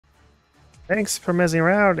Thanks for messing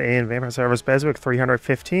around in Vampire Survivors BESWEC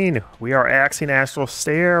 315. We are Axing Astral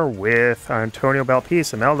Stair with Antonio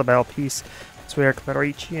Belpaese, Imelda Belpaese, Suor,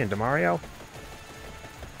 Clerici, and Dommario.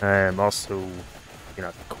 I'm also,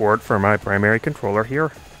 cord for my primary controller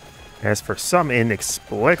here. As for some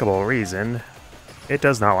inexplicable reason, it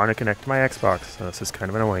does not want to connect to my Xbox, so this is kind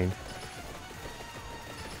of annoying.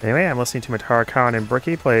 Anyway, I'm listening to Matara-kan and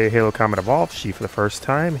Bricky play Halo Combat Evolved. She for the first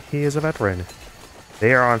time. He is a veteran.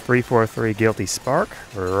 They are on 343 Guilty Spark,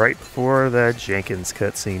 right before the Jenkins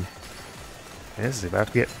cutscene. This is about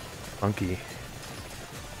to get funky.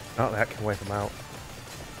 Oh, that can wipe them out.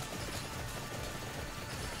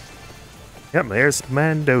 Yep, there's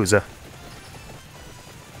Mendoza.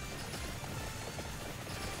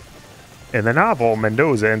 In the novel,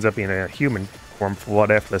 Mendoza ends up being a human form flood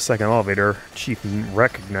after the second elevator. Chief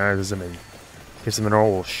recognizes him and gives him an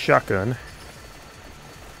old shotgun.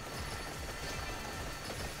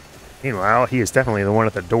 Meanwhile, he is definitely the one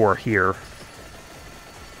at the door here.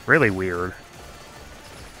 Really weird.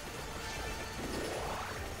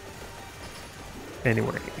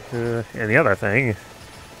 Anyway, and the other thing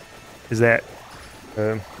is that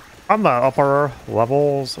on the upper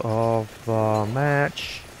levels of the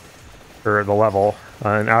match, or the level,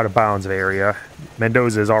 an out of bounds area,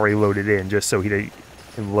 Mendoza is already loaded in just so he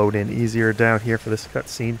can load in easier down here for this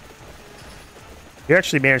cutscene. You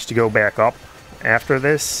actually managed to go back up after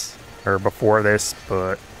this, or before this,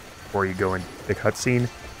 but before you go in the cutscene. And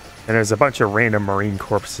there's a bunch of random Marine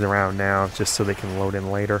corpses around now, just so they can load in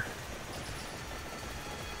later.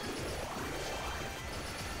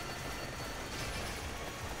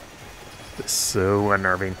 This is so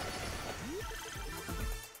unnerving.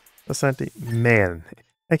 Man,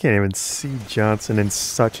 I can't even see Johnson and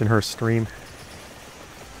such in her stream.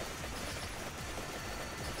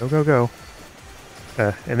 Go, go, go.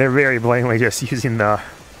 And they're very blatantly just using the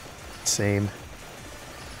same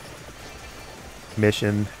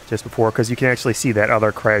mission just before, because you can actually see that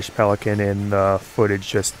other crashed Pelican in the footage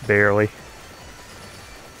just barely.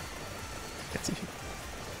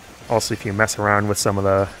 Also, if you mess around with some of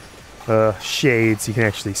the shades, you can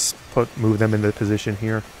actually move them into position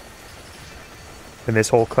here. In this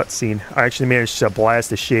whole cutscene, I actually managed to blast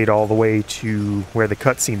the shade all the way to where the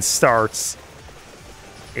cutscene starts,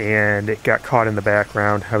 and it got caught in the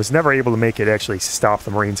background. I was never able to make it actually stop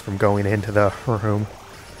the Marines from going into the room.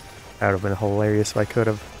 That would have been hilarious if I could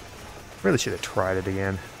have. Really should have tried it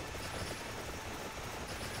again.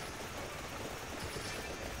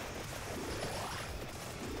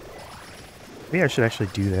 Maybe I should actually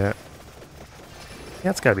do that.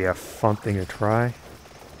 Yeah, it's gotta be a fun thing to try.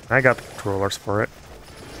 I got the controllers for it.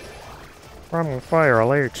 Primal fire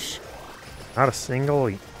alerts. Not a single.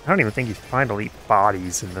 I don't even think you find elite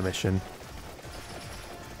bodies in the mission.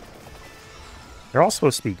 They're all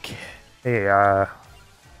supposed to be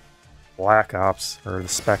Black Ops, or the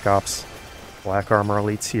Spec Ops, Black Armor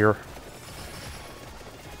elites here.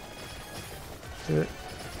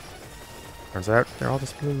 Turns out they're all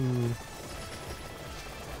just blue.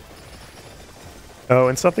 Oh,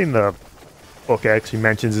 and something the book actually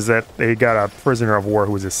mentions is that they got a prisoner of war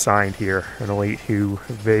who was assigned here, an elite who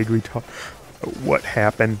vaguely taught what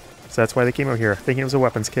happened. So that's why they came out here, thinking it was a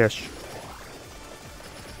weapons cache.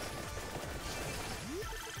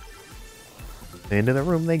 Into the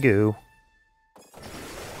room they go.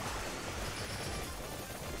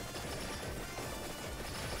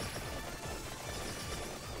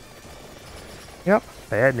 Yep,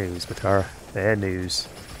 bad news, Matara. Bad news.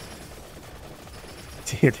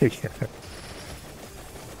 Together.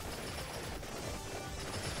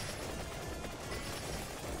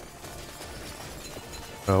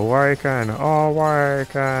 Awaken!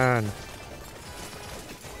 Awaken!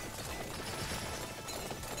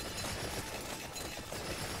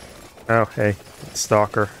 Oh, hey.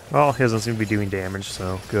 Stalker. Well, he doesn't seem to be doing damage,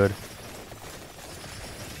 so good.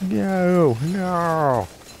 No! No!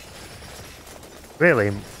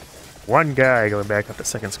 Really? One guy going back up to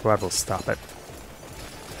second squad will stop it.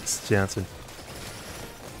 It's Johnson.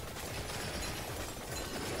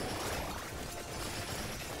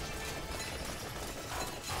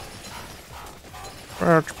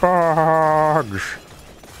 It's bugs!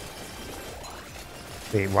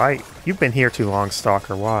 Wait, why? You've been here too long,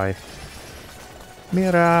 Stalker. Why?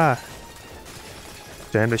 Mira!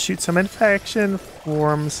 Time to shoot some infection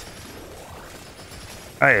forms.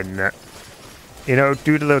 I had no...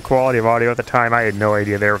 due to the quality of audio at the time, I had no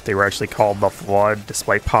idea if they were actually called the Flood,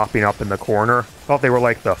 despite popping up in the corner. Thought they were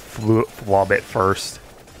like the Flub at first.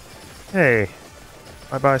 Hey.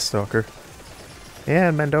 Bye-bye, Stalker.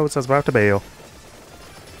 And Mendoza's about to bail.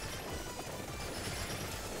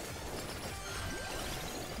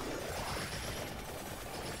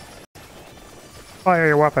 Fire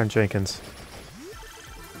your weapon, Jenkins.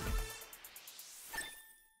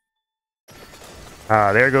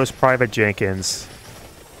 There goes Private Jenkins.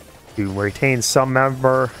 To retain some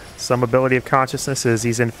ability of consciousness as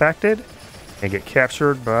he's infected, and get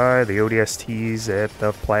captured by the ODSTs at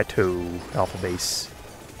the Plateau Alpha Base.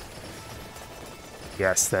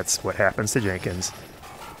 Yes, that's what happens to Jenkins.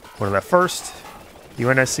 One of the first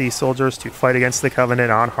UNSC soldiers to fight against the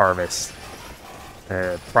Covenant on Harvest.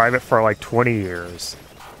 Private for like 20 years.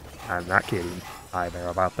 I'm not kidding either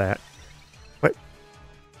about that. What?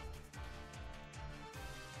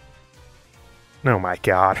 Oh my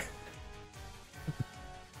god.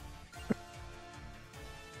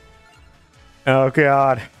 Oh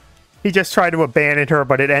god. He just tried to abandon her,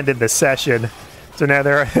 but it ended the session. So now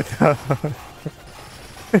they're...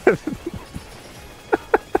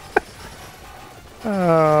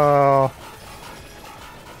 Oh.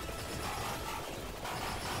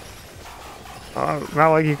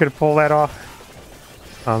 Not like you could pull that off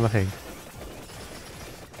on the thing.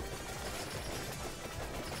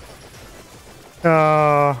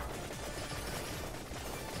 Oh.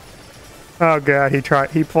 Oh god,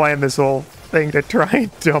 he planned this whole thing to try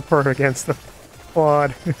and dump her against the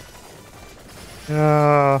quad.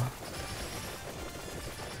 Oh.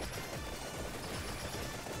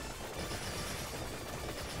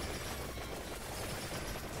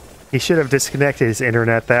 He should have disconnected his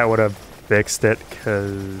internet. That would have fixed it,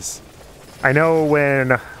 because I know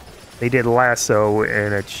when they did Lasso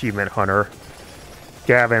in Achievement Hunter,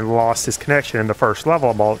 Gavin lost his connection in the first level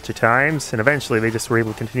a bunch of times, and eventually they just were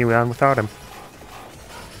able to continue on without him.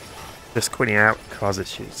 Just quitting out causes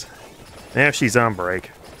issues. Now she's on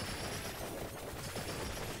break.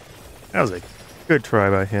 That was a good try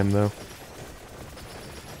by him, though.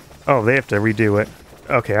 Oh, they have to redo it.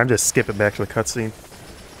 Okay, I'm just skipping back to the cutscene.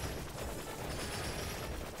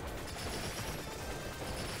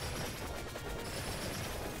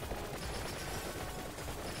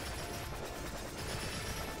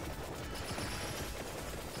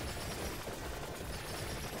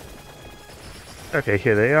 Okay,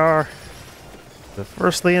 here they are. The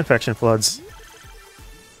firstly infection floods.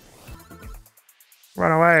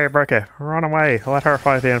 Run away, Bricky. Run away. Let her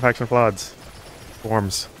fight the infection floods.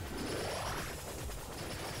 Forms.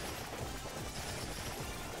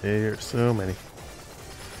 There's so many.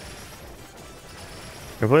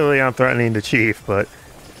 Completely unthreatening to Chief, but...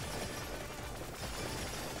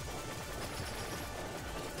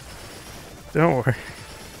 Don't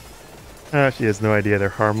worry. She has no idea they're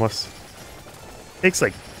harmless. Takes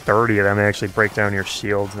like 30 of them to actually break down your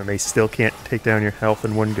shields, and they still can't take down your health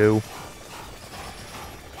in one go.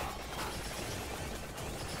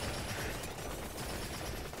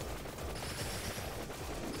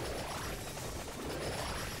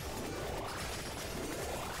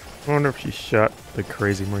 I wonder if she shot the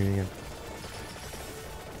crazy marine again.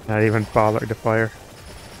 Not even bothered to fire.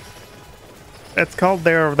 It's called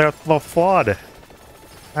the flood.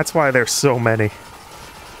 That's why there's so many.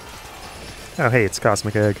 Oh, hey, it's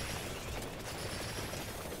Cosmic Egg.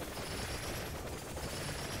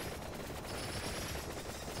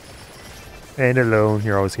 Ain't alone.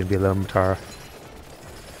 You're always going to be alone, Matara.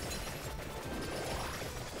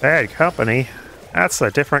 Bad Company? That's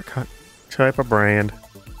a different type of brand.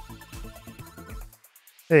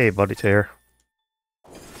 Hey, Bloody Tear.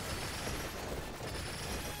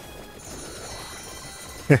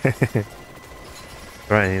 Do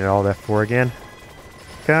I need all that for again?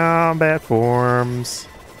 Combat forms.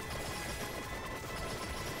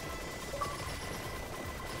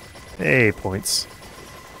 Hey, points.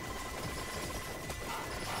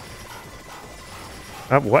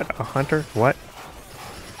 What? A hunter? What?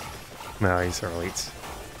 No, these are elites.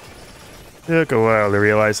 Took a while to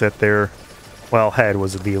realize that their, well, head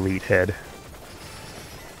was the elite head.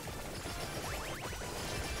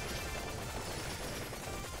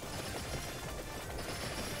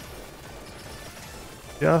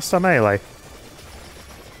 Just a melee.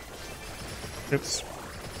 Oops.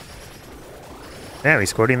 Damn,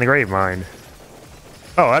 he's quoting the Gravemind.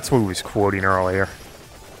 Oh, that's who he was quoting earlier.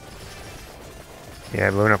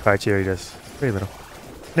 Yeah, blowing up Paichiri does very little.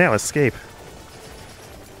 Now escape.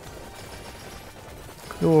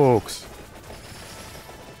 Cloaks.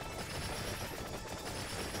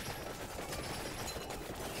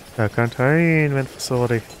 A containment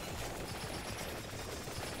facility.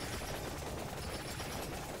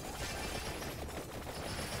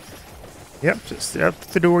 Yep, just out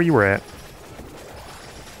the door you were at.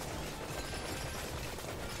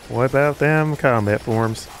 What about them combat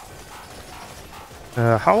forms?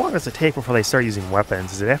 How long does it take before they start using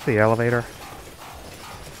weapons? Is it after the elevator?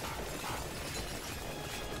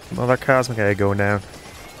 Another Cosmic Egg going down.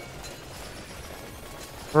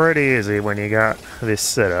 Pretty easy when you got this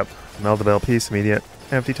setup. Imelda Belpaese, immediate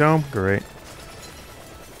empty tome. Great.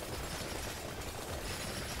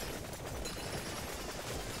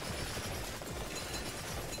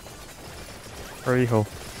 Freeto.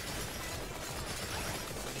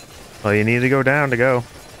 Well, you need to go down to go.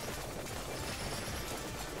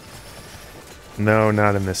 No,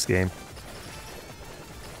 not in this game.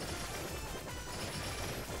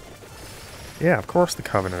 Yeah, of course the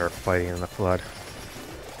Covenant are fighting in the flood.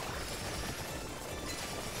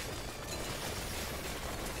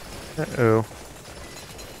 Uh-oh.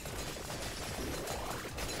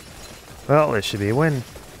 Well, this should be a win.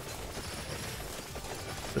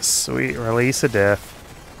 The sweet release of death.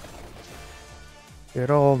 Good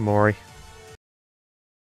old Mori.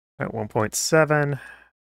 At 1.7,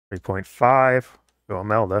 3.5, go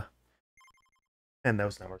Imelda. And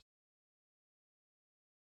those numbers.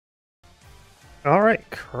 Alright,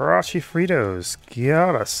 Krochi Freetos.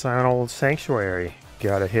 Gotta sign old Sanctuary.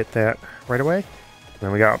 Gotta hit that right away.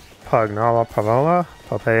 Then we got Pugnala, Provala,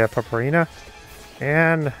 Poppea, Pecorina,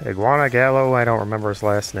 and Iguana, Gallo. I don't remember his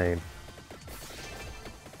last name.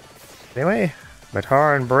 Anyway,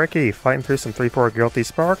 Matara and Bricky fighting through some 3-4 Guilty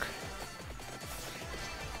Spark.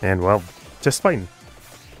 And, well, just fighting.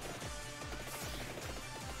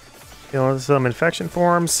 Killing some infection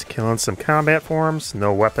forms, killing some combat forms.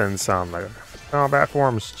 No weapons on the combat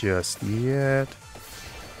forms just yet.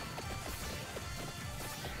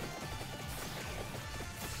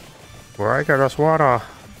 I just wanna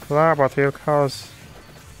collab with you because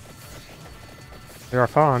you're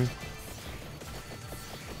fun.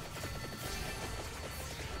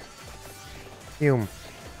 Hume.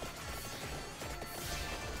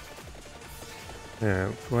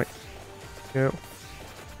 Yeah, wait. Go.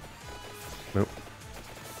 Nope.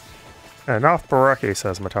 Enough Bricky,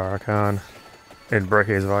 says Matara-kan. In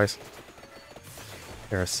Bricky's voice.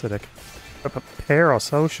 Parasitic.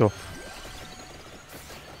 Parasocial.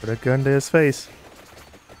 Put a gun to his face.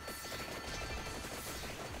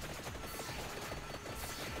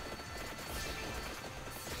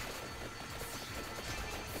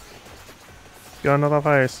 Gun to the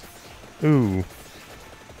face. Ooh.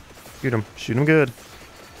 Shoot him. Shoot him good.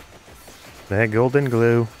 That golden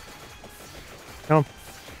glue. Come.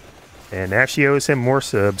 And now she owes him more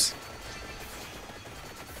subs.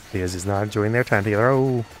 Because he's not enjoying their time together.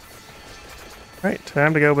 Oh. Right,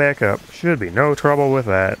 time to go back up. Should be no trouble with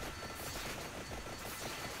that.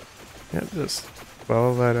 Yeah, just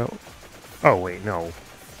follow that out. Oh, wait, no.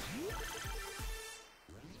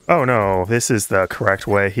 Oh, no, this is the correct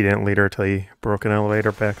way. He didn't lead her till he broke an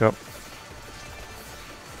elevator back up.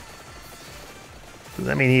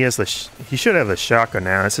 I mean, he has the he should have the shotgun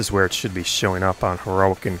now. This is where it should be showing up on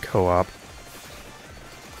Heroic and Co-op.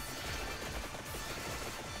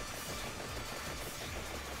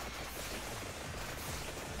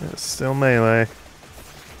 It's still melee.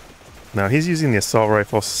 No, he's using the assault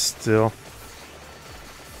rifle still.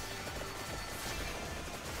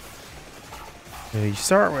 Yeah, you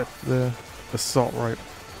start with the assault rifle.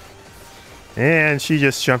 And she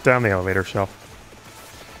just jumped down the elevator shelf.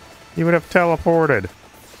 He would have teleported.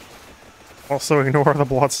 Also ignore the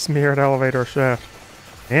blood-smeared elevator shaft.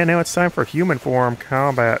 And now it's time for human form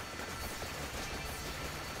combat.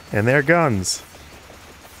 And their guns.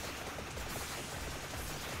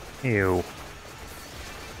 Ew.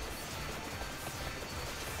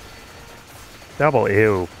 Double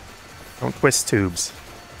ew. Don't twist tubes.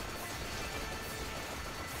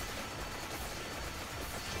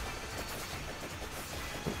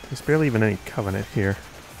 There's barely even any Covenant here.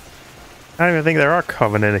 I don't even think there are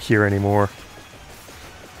Covenant here anymore.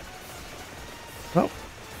 Oh.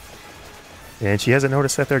 And she hasn't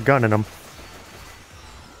noticed that they're gunning them.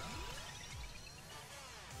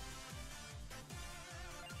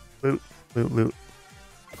 Loot, loot, loot.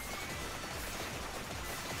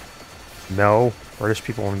 No, British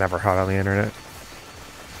people were never hot on the internet.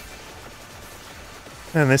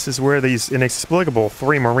 And this is where these inexplicable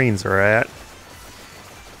 3 Marines are at.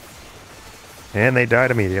 And they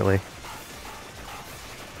died immediately.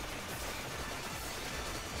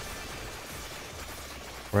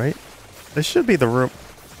 Right? This should be the room.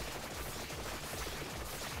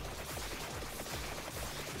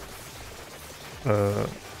 I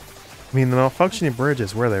mean, the malfunctioning bridge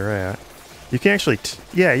is where they're at. You can actually...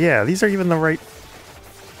 yeah, these are even the right...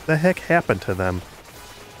 The heck happened to them?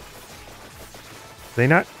 They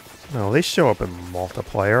not... No, they show up in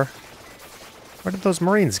multiplayer. Where did those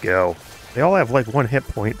Marines go? They all have like 1 hit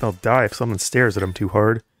point. They'll die if someone stares at them too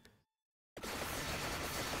hard.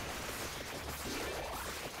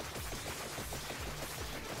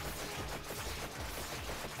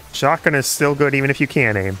 Shotgun is still good even if you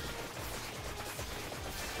can't aim.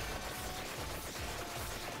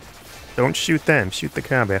 Don't shoot them. Shoot the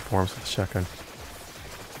combat forms with the shotgun.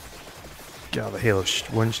 God, the Halo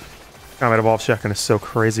one combat evolved shotgun is so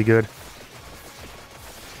crazy good.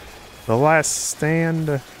 The last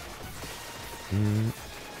stand.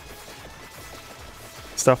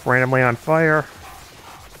 Stuff randomly on fire.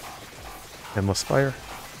 Endless fire.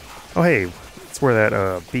 Oh, hey, that's where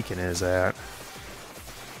that beacon is at.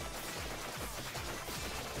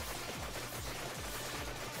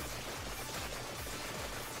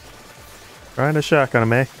 Trying to shotgun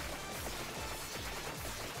him, eh?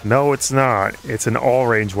 No, it's not. It's an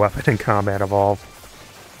all-range weapon in Combat Evolved.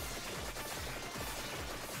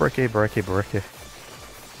 Bricky, Bricky, Bricky.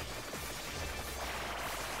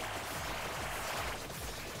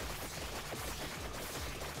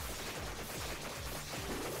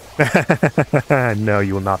 No,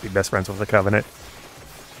 you will not be best friends with the Covenant.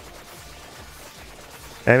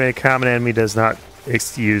 Having a common enemy does not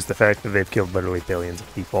excuse the fact that they've killed literally billions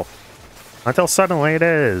of people. Until suddenly it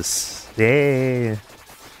is. Yay.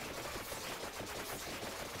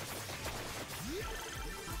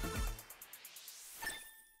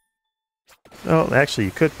 Oh, actually,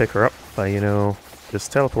 you could pick her up by, you know,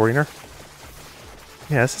 just teleporting her.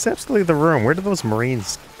 Yeah, this is absolutely the room. Where did those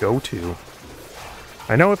Marines go to?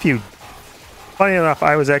 I know if you... Funny enough,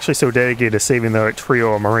 I was actually so dedicated to saving the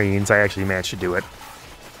trio of Marines, I actually managed to do it,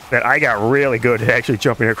 that I got really good at actually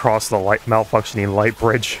jumping across the malfunctioning light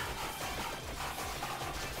bridge.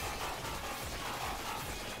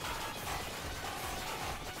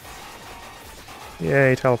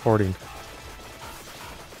 Yay, teleporting.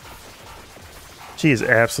 She is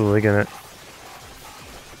absolutely gonna...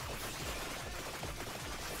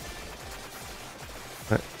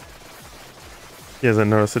 She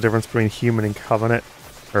hasn't noticed the difference between human and Covenant,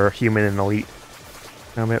 or human and elite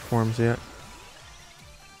combat forms yet.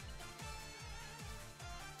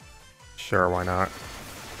 Sure, why not?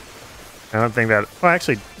 I don't think that... Well,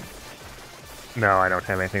 actually... No, I don't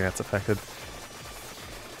have anything that's affected.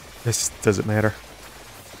 This doesn't matter.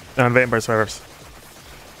 On Vampire Survivors.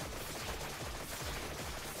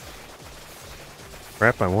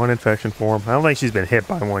 Wrapped by one infection form. I don't think she's been hit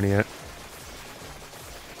by one yet.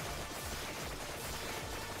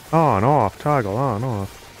 On, off, toggle, on,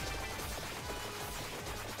 off.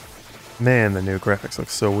 Man, the new graphics look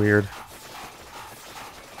so weird.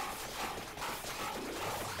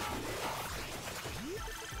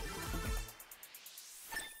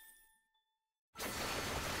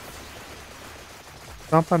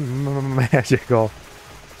 Something magical.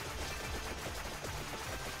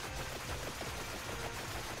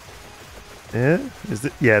 Yeah,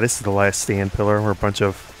 this is the last stand pillar where a bunch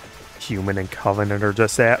of human and Covenant are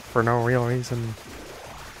just at for no real reason.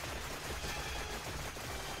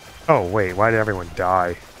 Oh wait, why did everyone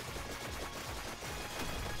die?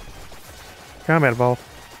 Combat Evolve.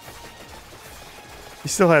 He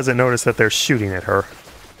still hasn't noticed that they're shooting at her.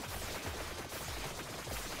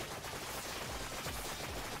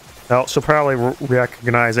 Well, she'll probably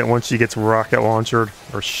recognize it once she gets rocket launched or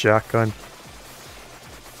shotgun.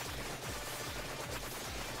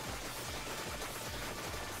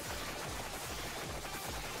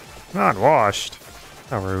 Not washed.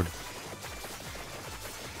 How rude.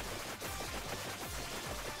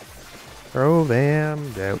 Throw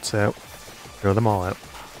them doubts out. Throw them all out.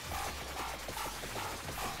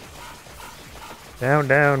 Down,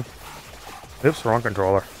 down. Oops, wrong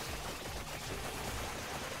controller.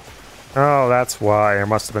 Oh, that's why. There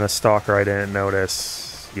must have been a stalker I didn't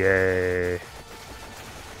notice. Yay.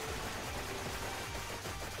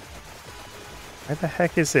 Why the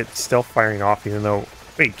heck is it still firing off even though...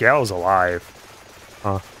 Wait, Gallo's alive.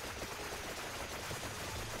 Huh.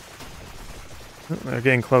 They're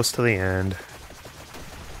getting close to the end.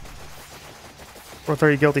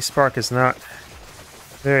 430 Guilty Spark is not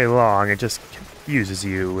very long. It just confuses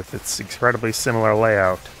you with its incredibly similar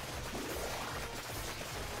layout.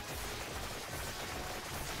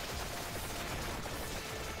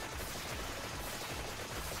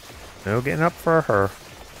 No getting up for her.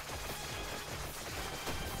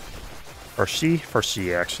 For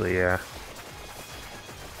she, actually, yeah.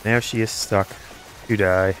 Now she is stuck. You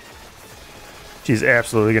die. She's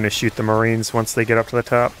absolutely going to shoot the Marines once they get up to the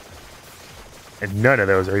top. And none of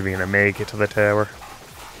those are even going to make it to the tower.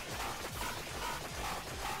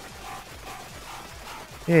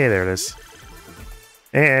 Yeah, there it is.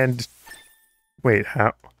 And... Wait,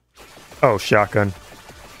 how... Oh, shotgun.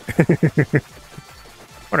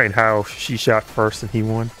 Wondering how she shot first and he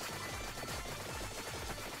won.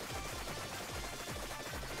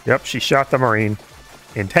 Yep, she shot the Marine.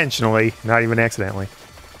 Intentionally, not even accidentally.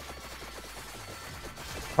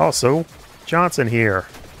 Also, Johnson here.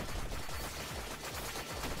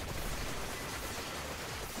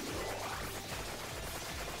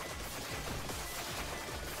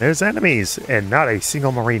 There's enemies, and not a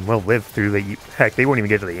single Marine will live through the... Heck, they won't even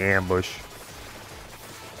get to the ambush.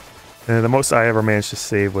 The most I ever managed to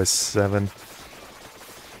save was 7.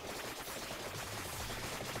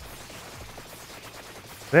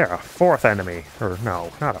 There, a 4th enemy. Or,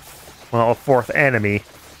 no, not a... Well, a 4th enemy.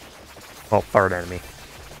 Well, 3rd enemy.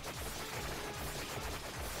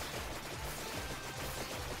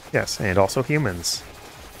 Yes, and also humans.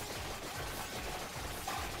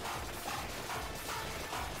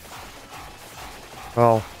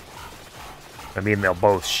 Well, I mean, they'll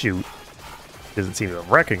both shoot. Doesn't seem to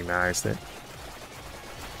have recognized it.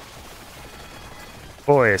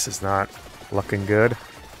 Boy, this is not looking good.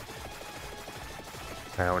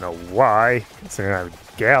 I don't know why. Considering I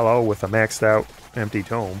have Gallo with a maxed out empty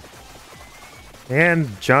tome.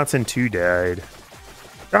 And Johnson too died.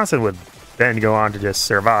 Johnson would then go on to just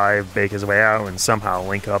survive, bake his way out, and somehow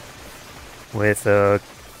link up with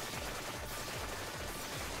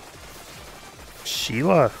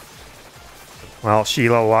Sheila. Well,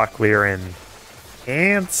 Sheila, Locklear, and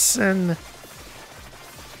Hansen,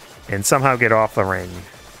 and somehow get off the ring.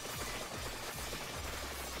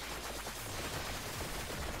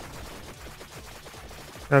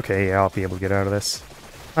 Okay, yeah, I'll be able to get out of this.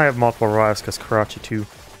 I have multiple revives because Krochi too.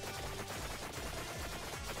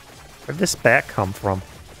 Where did this bat come from?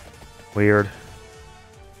 Weird.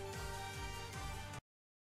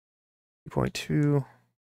 2.2.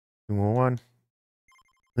 2.1.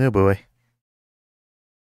 Oh boy.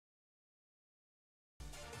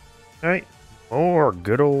 Alright. More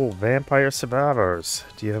good old Vampire Survivors.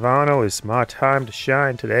 Divano, is my time to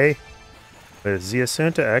shine today. With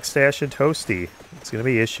Zi'Assunta, Exdash, and Toastie. It's gonna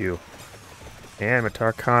be issue. And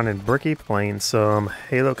Matara-kan and Bricky playing some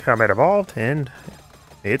Halo Combat Evolved, and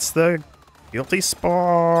it's the Guilty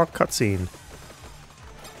Spark cutscene.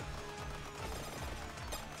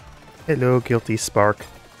 Hello, Guilty Spark.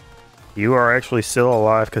 You are actually still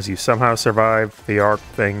alive because you somehow survived the arc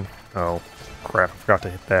thing. Oh, crap, I forgot to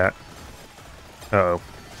hit that. Uh-oh.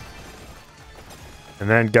 And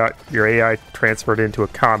then got your AI transferred into a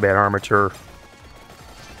combat armature.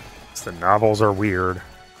 The novels are weird.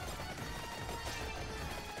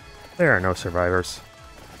 There are no survivors.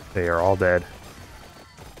 They are all dead.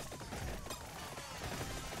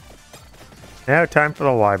 Now time for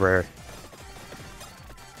the library.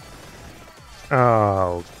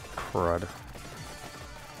 Oh, crud.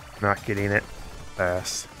 Not getting it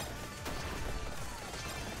fast.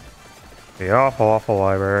 The awful, awful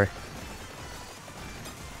library.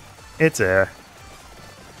 It's a...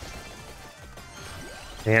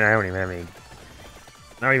 Man, I don't even have any...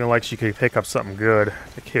 Not even like she could pick up something good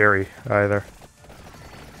to carry, either.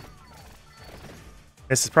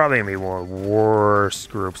 This is probably going to be one of the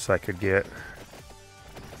worst groups I could get.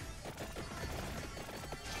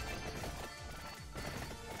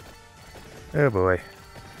 Oh boy.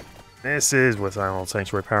 This is what Silent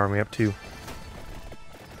Sanctuary powering me up to.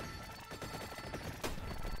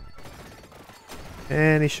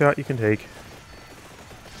 Any shot you can take.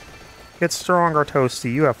 Get stronger,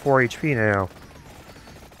 Toastie. You have 4 HP now.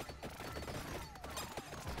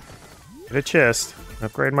 Get a chest.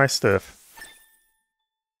 Upgrade my stuff.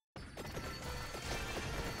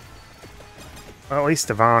 Well, at least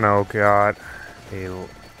Divano got a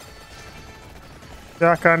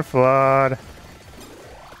shotgun flood.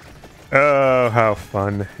 Oh, how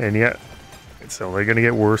fun. And yet, it's only going to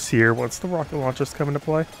get worse here once the rocket launchers come into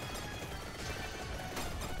play.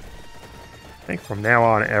 I think from now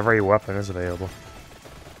on, every weapon is available.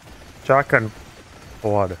 Shotgun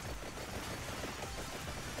blood.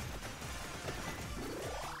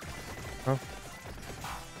 Oh.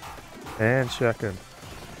 And shotgun.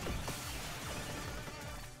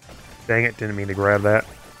 Dang it, didn't mean to grab that.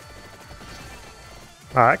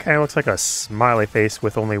 Ah, that kind of looks like a smiley face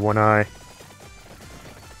with only one eye.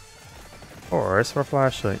 Or it's for a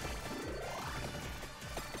flashlight.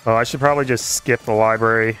 Oh, I should probably just skip the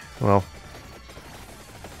library. Well,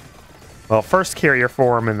 first carrier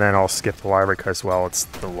form, and then I'll skip the library because, well, it's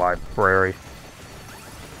the library.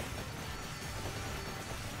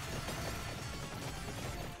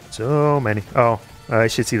 So many. Oh, I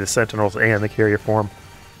should see the Sentinels and the carrier form.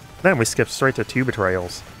 Then we skip straight to 2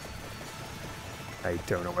 betrayals. I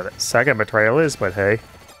don't know where that second betrayal is, but hey.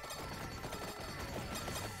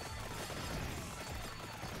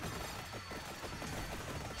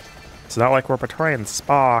 It's not like we're betraying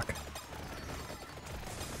Spock.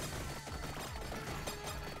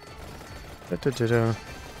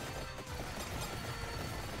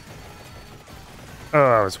 Oh,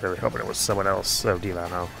 I was really hoping it was someone else. Oh,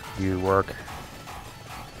 Divano, you work.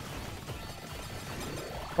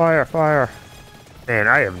 Fire, fire. Man,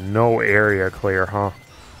 I have no area clear, huh?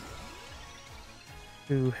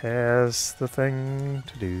 Who has the thing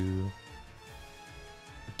to do?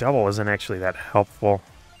 Double isn't actually that helpful.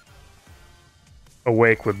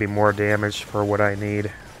 Awake would be more damage for what I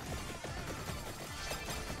need.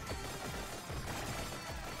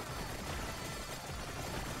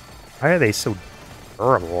 Why are they so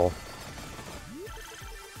durable?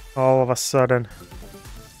 All of a sudden.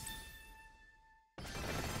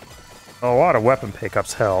 A lot of weapon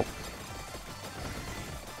pickups help.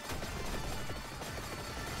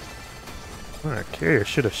 Okay, I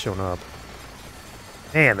should have shown up.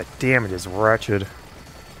 Man, the damage is wretched.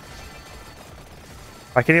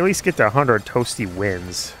 I can at least get to 100 Toastie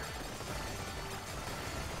wins.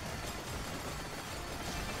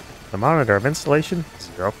 The monitor of installation,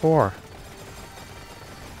 0.4.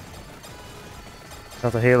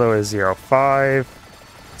 Delta Halo is 0.5.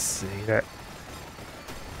 Zeta.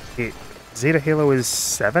 Zeta Halo is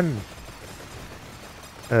 7.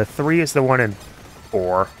 3 is the one in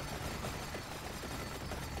 4.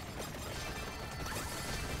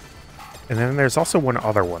 And then there's also one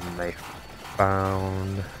other one they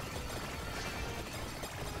found.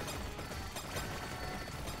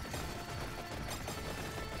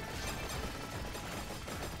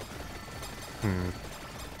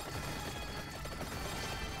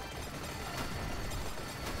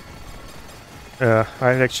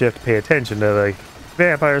 I actually have to pay attention to the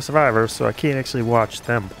Vampire Survivors, so I can't actually watch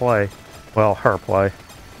them play. Well, her play.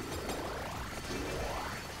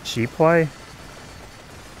 She play?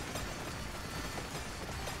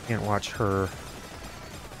 Can't watch her.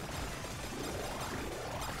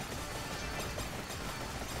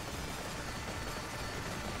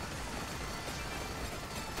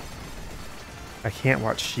 I can't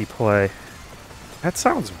watch she play. That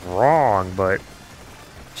sounds wrong, but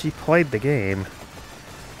she played the game.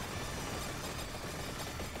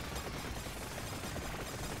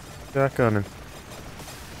 Shotgunning.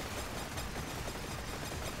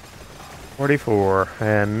 44,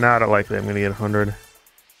 and not likely I'm gonna get 100.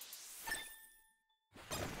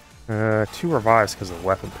 2 revives because of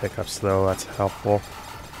weapon pickups, though. That's helpful.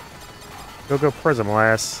 Go Prism,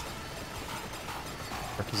 lass.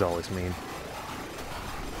 Ricky's always mean.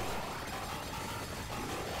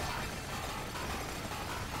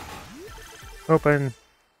 Open.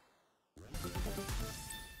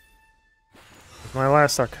 It's my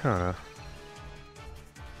last Arcana.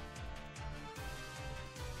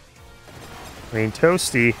 I mean,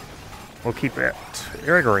 Toastie will keep it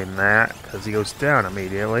triggering that because he goes down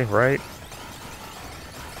immediately, right?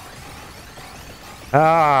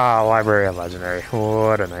 Ah, Library of Legendary.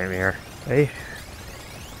 What a nightmare. Hey.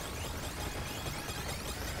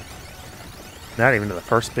 Not even to the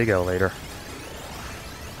first big elevator.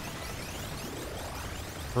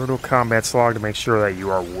 Brutal combat slog to make sure that you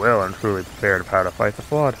are well and truly prepared for how to fight the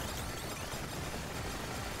Flood.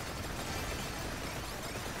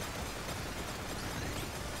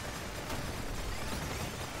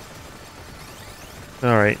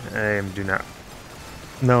 Alright, do not.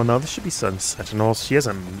 No, this should be Sun Sentinels. She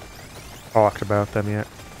hasn't talked about them yet.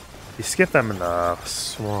 You skip them in the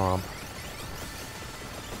swamp.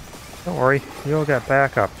 Don't worry, you'll get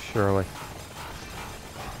backup, surely.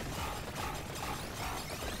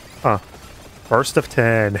 Huh. First of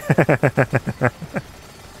 10.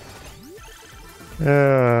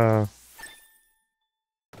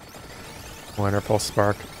 Wonderful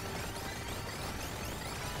spark.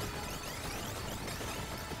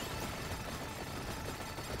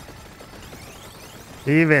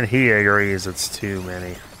 Even he agrees it's too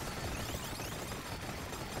many.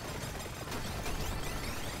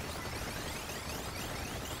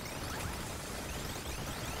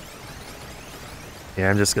 Yeah,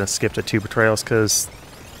 I'm just gonna skip to 2 betrayals because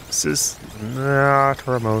this is not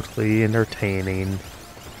remotely entertaining.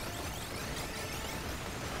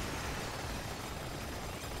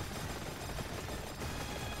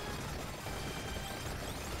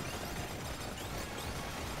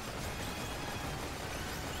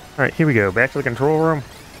 Alright, here we go. Back to the control room.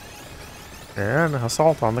 And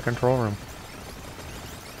assault on the control room.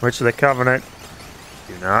 Which the Covenant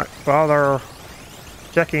do not bother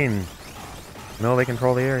checking. No, they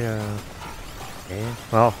control the area. Okay.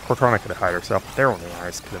 Well, Cortana could have hide herself. Their only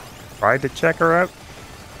eyes could have tried to check her out.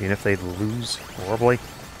 Even if they lose horribly.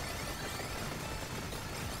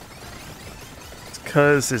 It's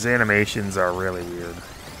because his animations are really weird.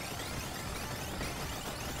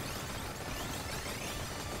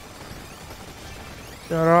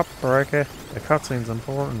 Shut up, Bricky. The cutscene's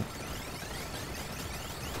important.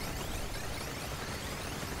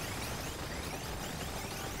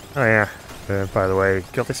 Oh yeah. By the way,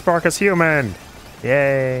 Guilty Spark is human!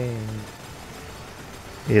 Yay!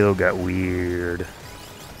 It'll get weird.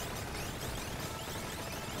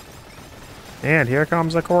 And here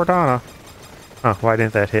comes a Cortana. Huh, why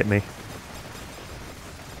didn't that hit me?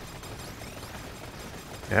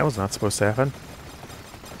 That was not supposed to happen.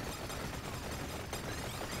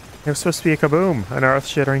 It was supposed to be a kaboom, an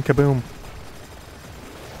earth-shattering kaboom.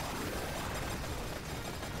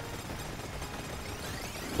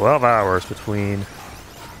 "12 hours between."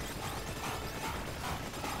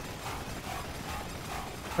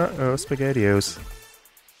 Uh-oh, SpaghettiOs.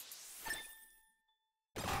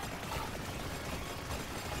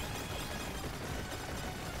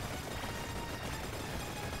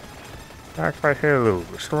 Attacked by Halo.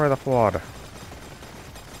 Destroy the flood.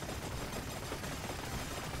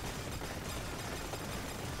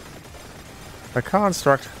 A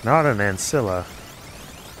construct, not an ancilla.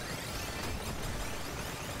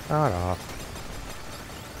 Not off.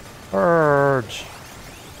 Purge.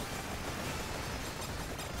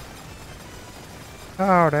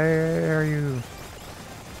 How dare you?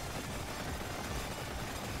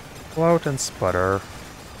 Float and sputter.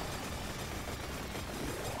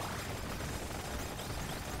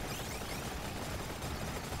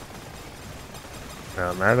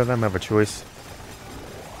 Neither of them have a choice.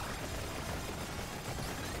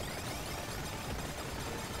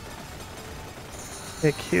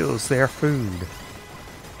 It kills their food.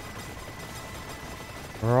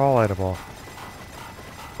 We're all edible.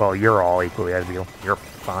 Well, you're all equally edible. You're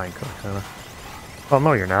fine, kinda. Well,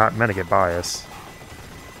 no, you're not. Metagame bias.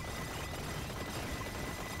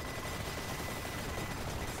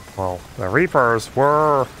 Well, the Reapers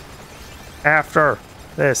were after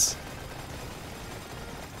this.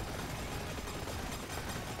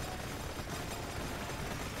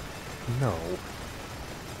 No.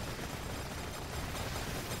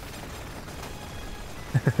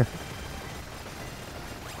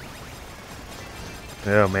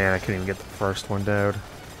 Oh man, I couldn't even get the first one down.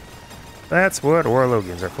 That's what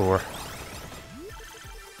Warlogians are for.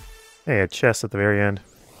 Hey, a chest at the very end.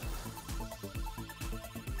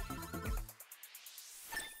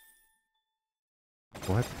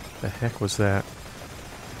 What the heck was that?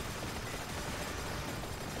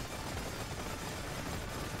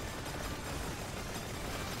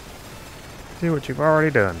 Do what you've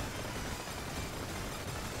already done.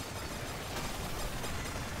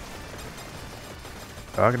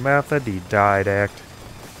 Talking about the D-Died Act.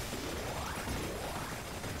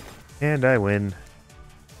 And I win.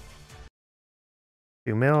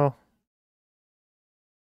 2 mil.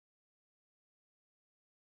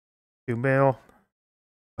 2 mil.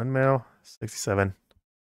 1 mil. 67.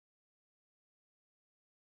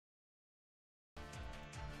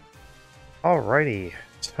 Alrighty.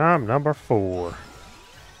 Time number 4.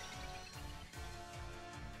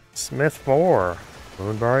 Smith 4.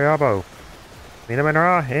 Boon Barriabo.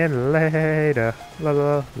 Minnah, and later.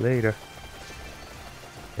 Later.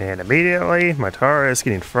 And immediately, Matara is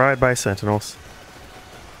getting fried by sentinels.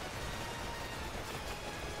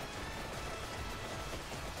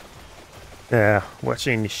 Yeah,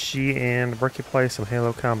 watching she and Bricky play some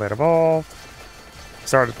Halo Combat Evolved.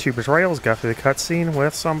 Started 2 betrayals, got through the cutscene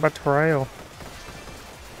with some betrayal.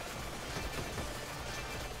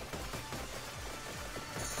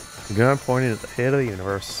 Gun pointed at the head of the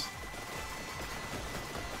universe.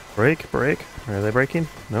 Break. Are they breaking?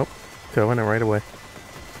 Nope. Covenant right away.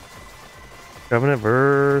 Covenant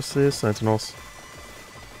versus Sentinels.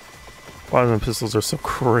 Plasma pistols are so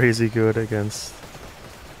crazy good against.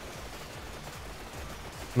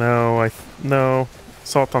 No, no.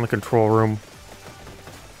 Assault on the control room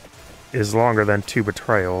is longer than 2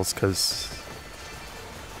 betrayals because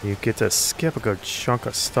you get to skip a good chunk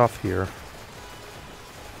of stuff here.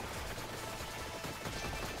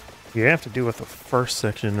 You have to do with the first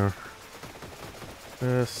section or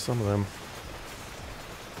some of them.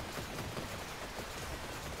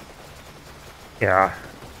 Yeah,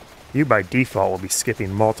 you by default will be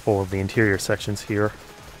skipping multiple of the interior sections here.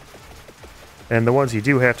 And the ones you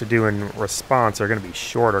do have to do in response are going to be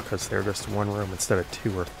shorter because they're just 1 room instead of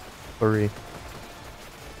 2 or 3.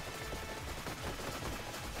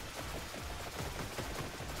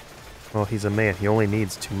 Well, he's a man. He only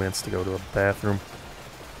needs 2 minutes to go to a bathroom.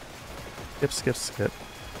 Skip.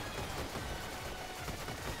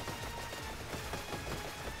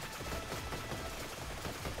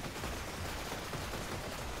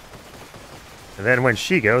 And then when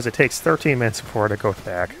she goes, it takes 13 minutes before her to go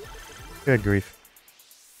back. Good grief.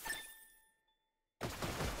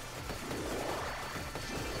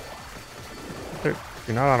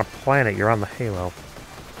 You're not on a planet, you're on the Halo.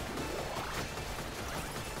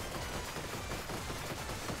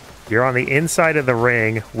 You're on the inside of the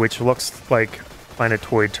ring, which looks like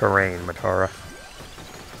planetoid terrain, Matara.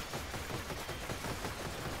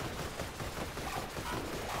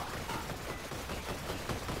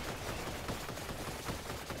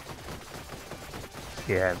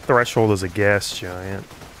 Yeah, Threshold is a gas giant.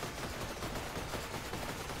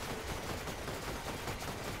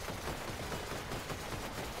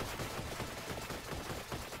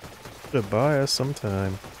 Should buy us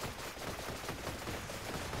sometime.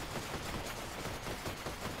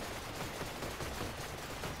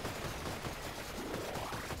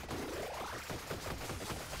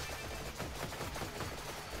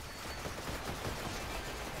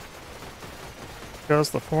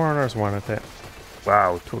 Because the foreigners wanted that.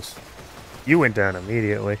 Wow, Toast. You went down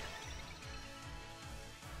immediately.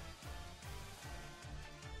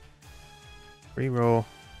 Reroll.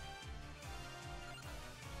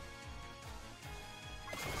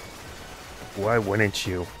 Why wouldn't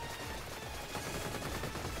you?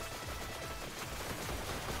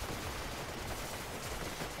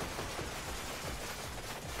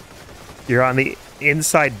 You're on the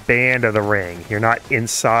inside band of the ring. You're not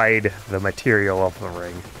inside the material of the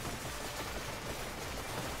ring.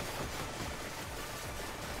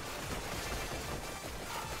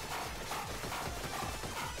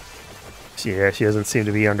 Yeah, she doesn't seem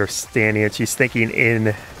to be understanding it. She's thinking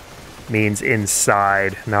in means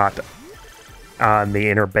inside, not on the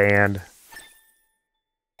inner band.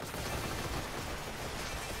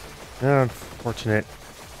 Unfortunate.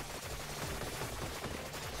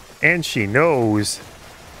 And she knows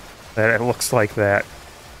that it looks like that.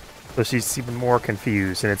 So she's even more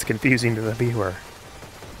confused, and it's confusing to the viewer.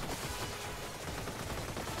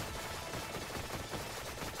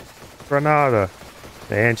 Granada.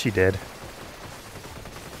 And she did.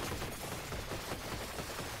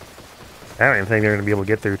 I don't even think they're going to be able to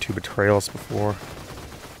get through 2 betrayals before.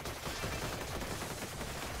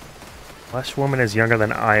 Flesh Woman is younger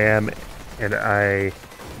than I am, and I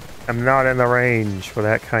am not in the range for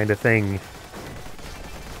that kind of thing.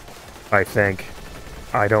 I think.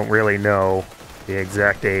 I don't really know the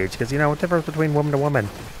exact age, because, you know, what difference between woman to woman?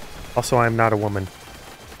 Also, I'm not a woman.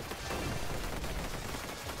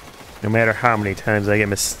 No matter how many times I get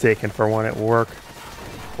mistaken for one at work,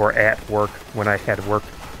 or at work when I had work.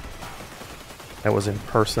 That was in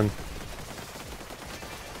person.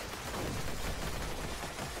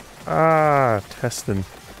 Ah, testing.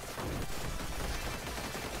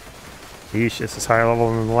 Yeesh, this is higher level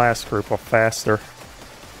than the last group, or faster.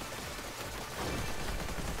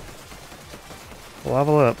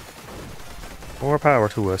 Level up. More power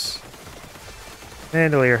to us.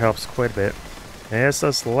 Bandolier helps quite a bit. As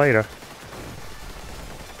does later.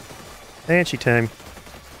 Banshee time.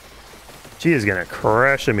 She is gonna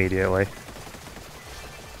crash immediately.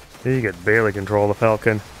 You could barely control the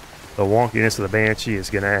Falcon. The wonkiness of the Banshee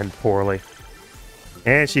is gonna end poorly.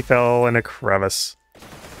 And she fell in a crevice.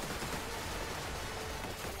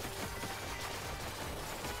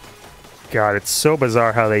 God, it's so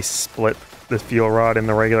bizarre how they split the fuel rod and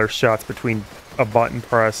the regular shots between a button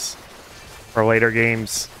press for later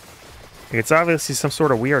games. It's obviously some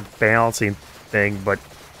sort of weird balancing thing, but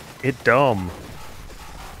it's dumb.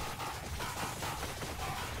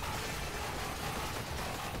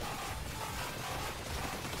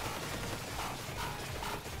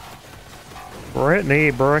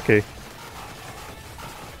 Bricky.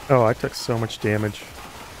 Oh, I took so much damage.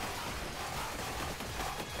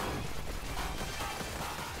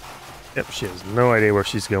 Yep, she has no idea where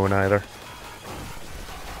she's going either.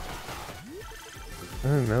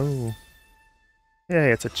 Oh no. Yeah,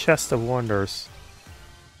 it's a chest of wonders.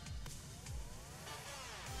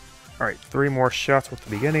 Alright, 3 more shots with the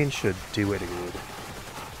beginning should do it good.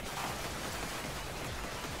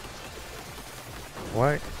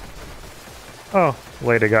 What? Oh,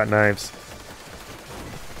 Leda got knives.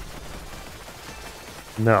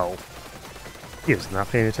 No. He is not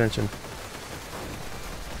paying attention.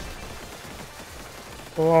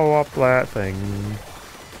 Blow up that thing.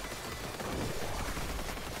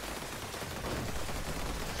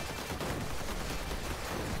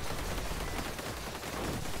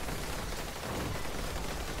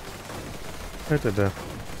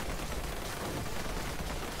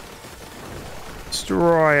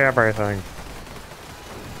 Destroy everything.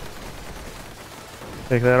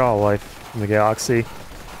 Take that all life in the galaxy.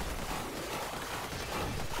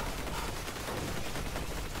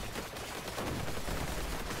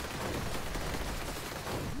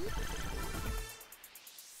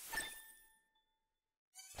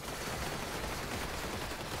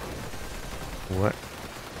 What?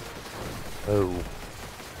 Oh.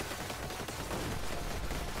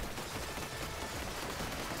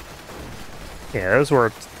 Yeah, those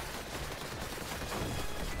were...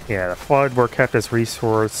 Yeah, the Flood were kept as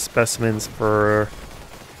resource specimens for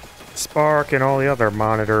Spark and all the other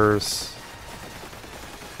monitors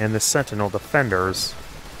and the Sentinel defenders.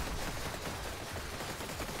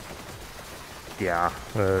 Yeah,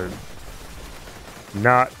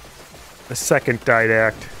 not the second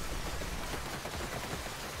Didact.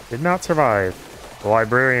 Did not survive. The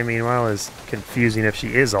Librarian, meanwhile, is confusing if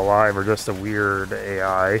she is alive or just a weird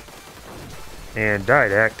AI. And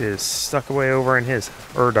Didact is stuck away over in his...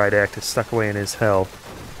 Didact is stuck away in his hell.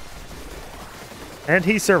 And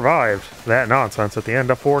he survived that nonsense at the end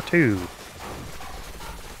of 4-2.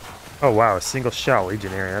 Oh wow, a single shot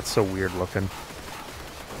Legionary. That's so weird looking.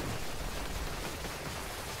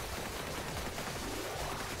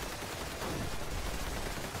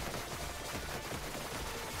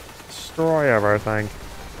 Destroy everything.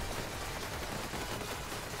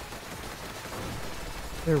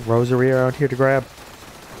 Is there a rosary around here to grab?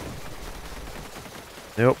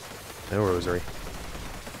 Nope. No rosary.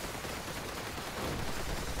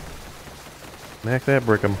 Smack that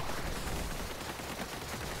Brickum.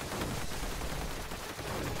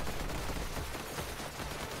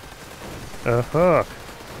 A hook.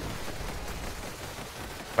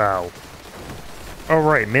 Wow. Oh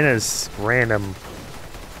right, Minnah's random.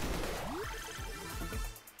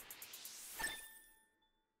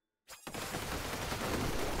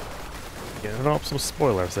 Getting up some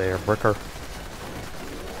spoilers there, Bricker.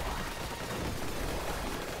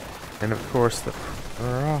 And of course the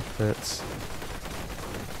Prophets.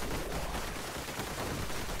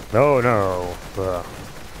 No, no. Well,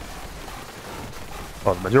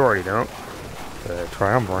 the majority don't. The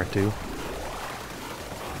Triumvirate do.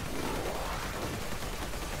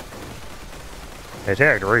 They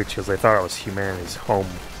attacked Reach because they thought it was humanity's home.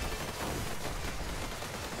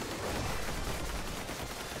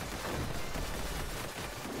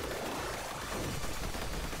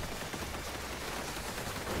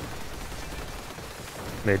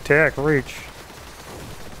 They attack Reach.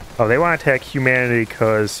 Oh, they want to attack humanity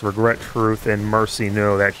because Regret, Truth, and Mercy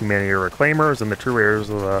know that humanity are reclaimers and the true heirs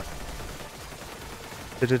of the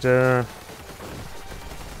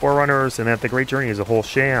Forerunners, and that the Great Journey is a whole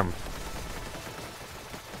sham.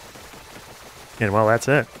 And well, that's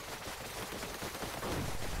it.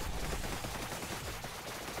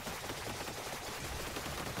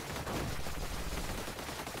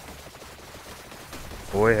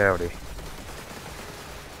 Boy, howdy.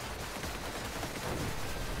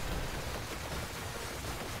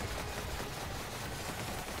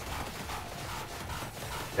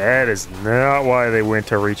 That is not why they went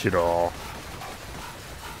to Reach at all.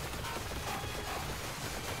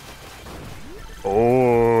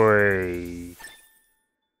 Oi.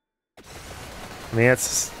 I mean,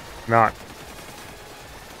 that's not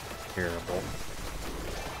terrible.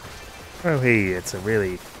 Oh, hey, it's a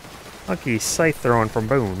really lucky scythe throwing from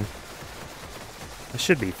Boon. It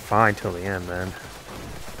should be fine till the end, then.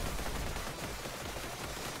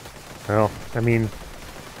 Well, I mean,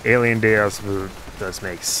 Alien Deus does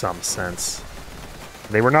make some sense.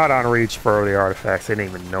 They were not on Reach for the artifacts. They didn't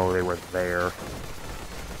even know they were there.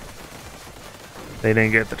 They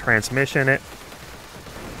didn't get the transmission it.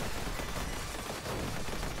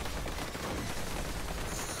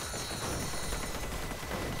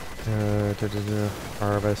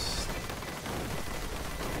 Harvest.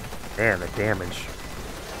 Man, the damage.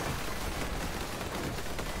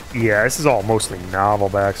 Yeah, this is all mostly novel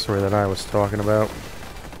backstory that I was talking about.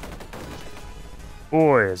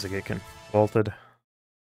 Boy, is it get vaulted.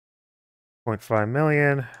 0.5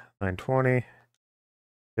 million, 920.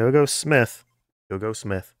 Go Smith. Go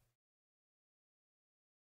Smith.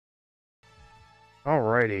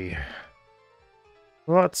 Alrighty.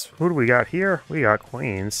 Well, who do we got here? We got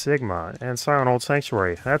Queen, Sigma, and Silent Old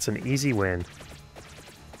Sanctuary. That's an easy win.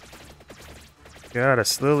 Gotta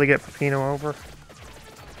slowly get Pepino over.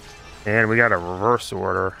 And we got a reverse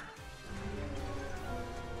order.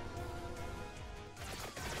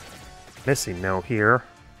 Missing no here.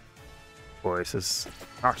 Boy, this is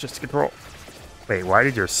obnoxious to control. Wait, why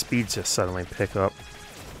did your speed just suddenly pick up?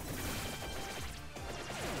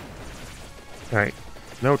 Alright,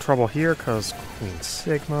 no trouble here because Queen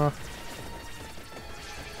Sigma.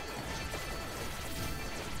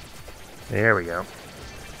 There we go.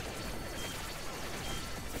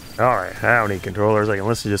 Alright, I don't need controllers. I can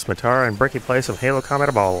listen to just Matara and Bricky play some Halo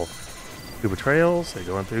Combat Ball. Two betrayals, they're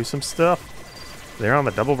going through some stuff. They're on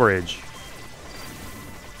the double bridge.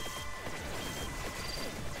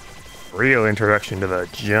 Real introduction to the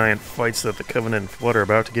giant fights that the Covenant and Flood are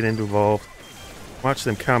about to get involved. Watch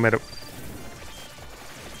them combat.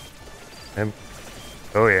 And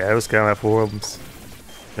Oh yeah, those kind of forums.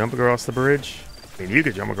 Jump across the bridge. I mean, you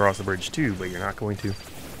could jump across the bridge too, but you're not going to.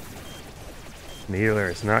 Neither.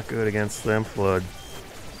 It's not good against them flood.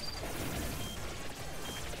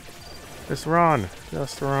 Just run.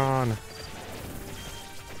 Just run.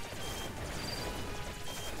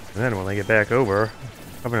 And then when they get back over,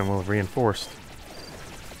 Covenant will have reinforced.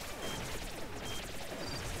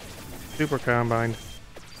 Super combined.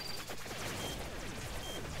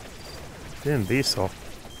 Didn't be so.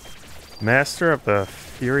 Master of the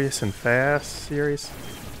Furious and Fast series.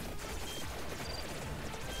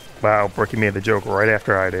 Wow, Bricky made the joke right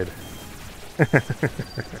after I did.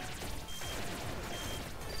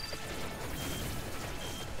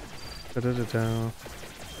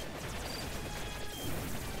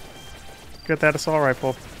 Get that assault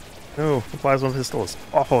rifle. No, the plasma pistol is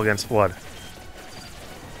awful against flood.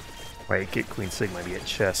 Wait, get Queen Sigma to get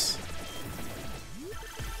chess.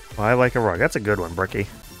 Well, I like a rug. That's a good one, Bricky.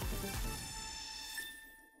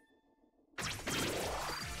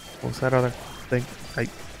 What's that other thing I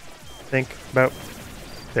think about?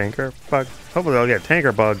 Tanker bug? Hopefully I'll get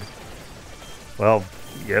tanker bug. Well,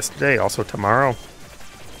 yesterday, also tomorrow.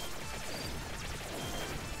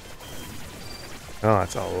 Oh,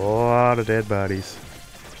 that's a lot of dead bodies.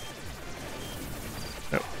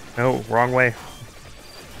 No, no, wrong way.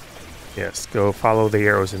 Yes, go follow the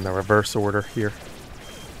arrows in the reverse order here.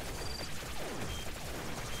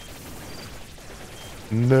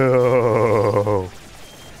 No.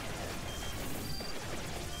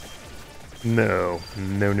 No.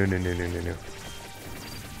 No, no, no, no, no, no, no.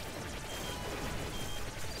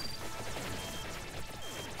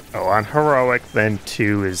 Oh, on heroic, then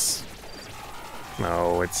 2 is...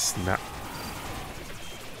 No, it's not.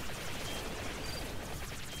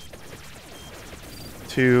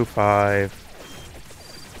 Two, 5.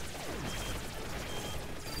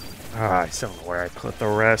 Ah, I still don't know where I put the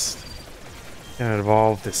rest. And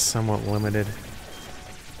evolved is somewhat limited.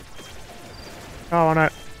 Oh,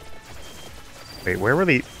 not. Wait, where were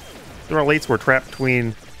the elites were trapped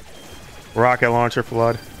between rocket launcher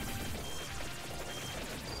flood?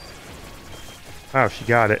 Oh, she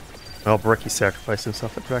got it. Well, Bricky sacrificed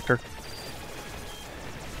himself to protect her.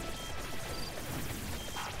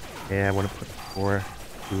 Yeah, I want to put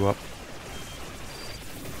 2 up.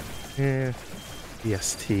 Yeah.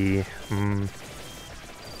 EST.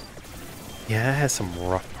 Yeah, it has some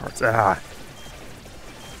rough parts.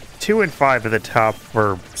 2 and 5 at the top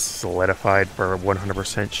were solidified for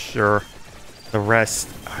 100% sure. The rest,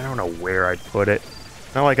 I don't know where I'd put it.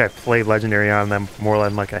 Not like I've played Legendary on them more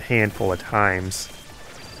than like a handful of times.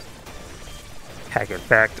 Heck, in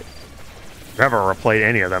fact, never played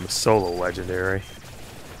any of them solo Legendary.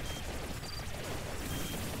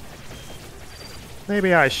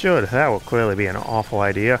 Maybe I should. That will clearly be an awful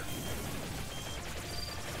idea.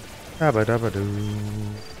 Dabba-dabba-doo.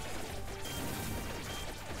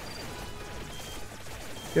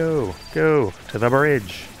 Go, go to the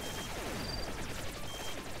bridge.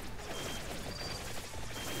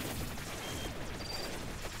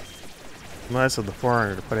 Nice of the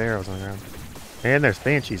 400 to put arrows on the ground. And there's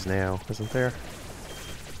banshees now, isn't there?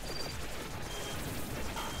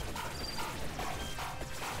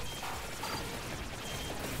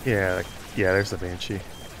 Yeah, there's the banshee.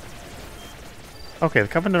 Okay, the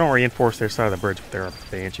Covenant don't reinforce their side of the bridge, but there are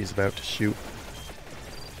banshees about to shoot.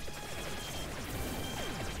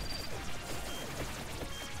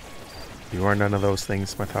 You are none of those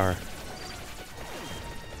things, Matara.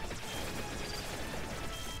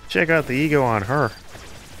 Check out the ego on her.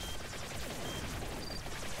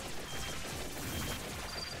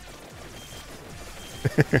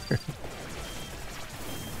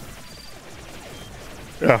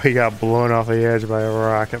 Oh, he got blown off the edge by a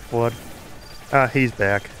rocket flood. He's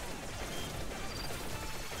back.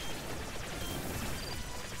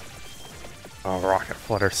 Oh, rocket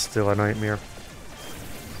flood are still a nightmare.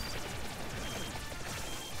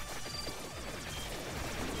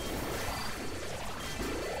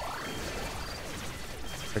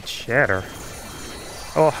 The chatter.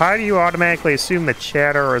 Oh, how do you automatically assume the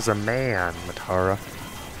chatter is a man, Matara?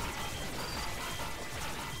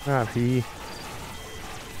 Not he.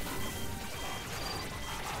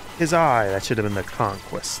 His eye. That should have been the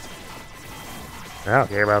conquest. I don't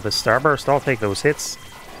care about the starburst. I'll take those hits.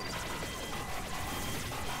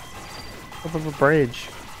 Up of a bridge.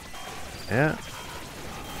 Yeah.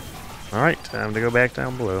 Alright, time to go back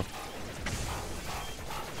down below.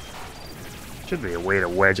 Should be a way to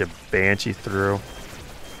wedge a banshee through.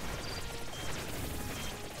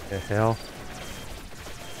 The hell?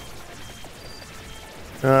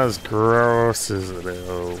 As gross as it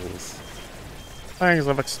is. Things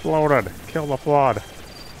have exploded. Kill the flood.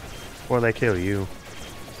 Before they kill you.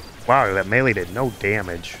 Wow, that melee did no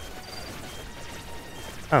damage.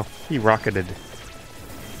 Oh, he rocketed.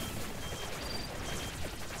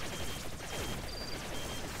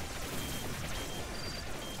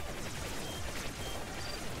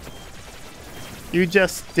 You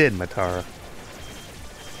just did, Matara.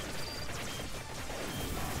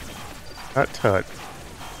 Tut tut.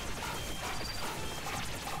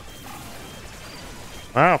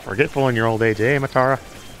 Wow, forgetful in your old age, eh, Matara?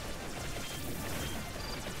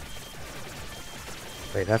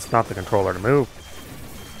 Wait, that's not the controller to move.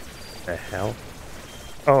 The hell?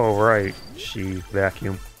 Oh, right. She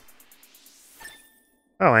vacuum.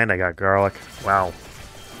 Oh, and I got garlic. Wow.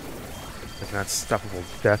 Like that stuffable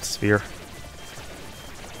death sphere.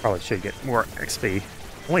 Probably should get more XP.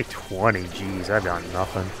 Only 20, jeez, I've got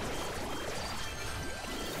nothing.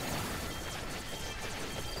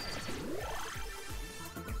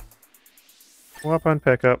 Weapon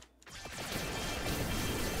pickup.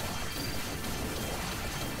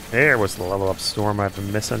 There was the level up storm I've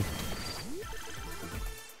been missing.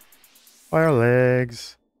 Fire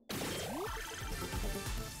legs.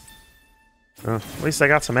 At least I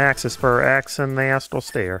got some axes for Axing the Astral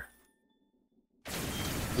Stair.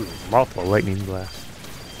 Ooh, multiple lightning blasts.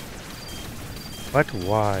 What?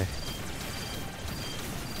 Why?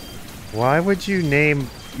 Why would you name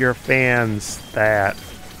your fans that?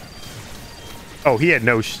 Oh, he had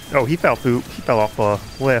no. Oh, he fell through. He fell off a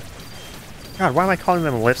lift. God, why am I calling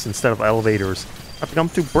them lifts instead of elevators? I think I'm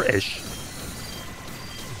too British.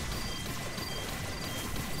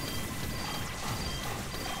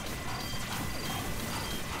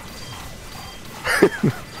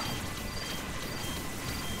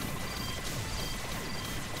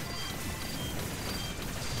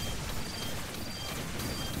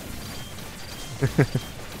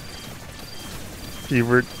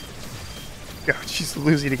 God, she's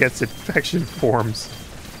losing against infection forms.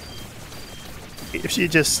 If she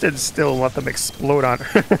just stood still and let them explode on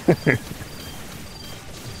her.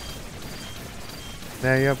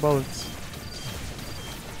 Now you have bullets.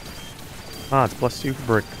 Ah, it's +2 for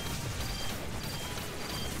Brick.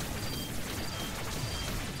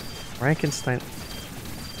 Frankenstein.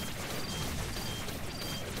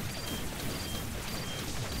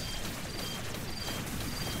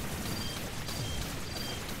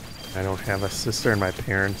 I don't have a sister and my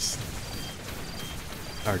parents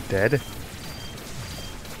are dead.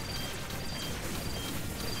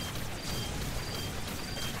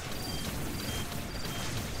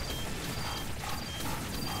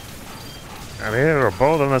 I mean, they were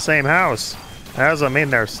both in the same house. That doesn't mean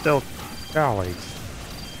they're still colleagues.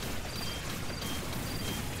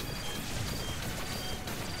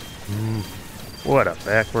 What a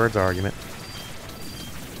backwards argument.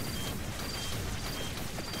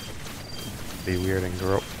 Be weird and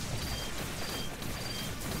grow.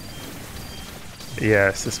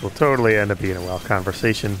 Yes, this will totally end up being a wild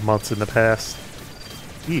conversation months in the past.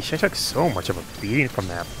 Yeesh, I took so much of a beating from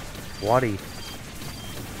that bloody.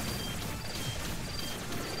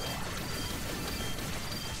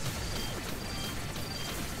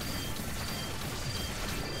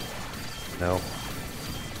 No.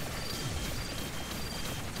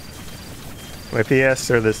 If he asked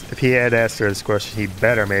her this, if he had asked her this question, he'd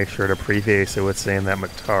better make sure to preface it with saying that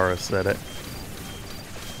Matara said it.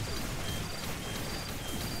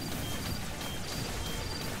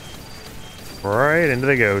 Right into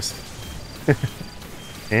the ghost.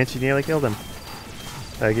 And she nearly killed him.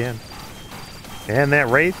 Again. And that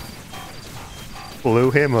wraith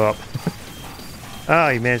blew him up. Oh,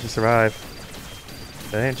 he managed to survive.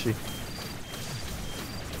 Didn't she?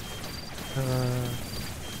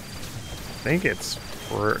 I think it's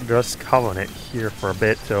for just Covenant here for a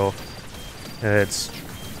bit till it's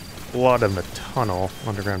flood in the tunnel,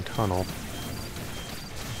 underground tunnel.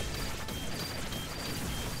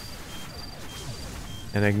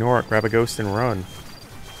 And ignore it, grab a ghost and run.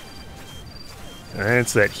 And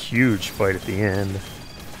it's that huge fight at the end.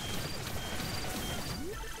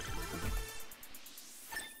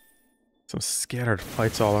 Some scattered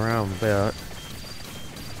fights all around that.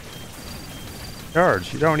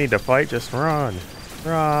 Charge, you don't need to fight, just run.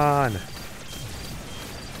 Run!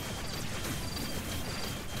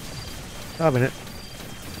 Covenant.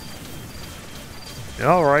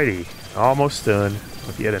 Alrighty, almost done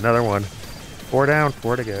with yet another one. 4 down,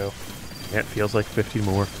 4 to go. Yeah, it feels like 50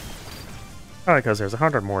 more. Oh, because there's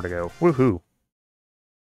 100 more to go. Woohoo!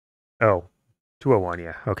 Oh, 201,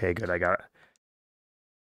 yeah. Okay, good, I got it.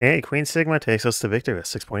 Hey, Queen Sigma takes us to victory with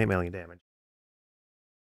 6.8 million damage.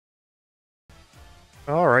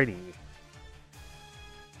 Alrighty.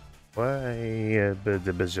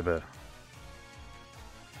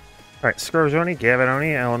 Alright, Scorej-Oni,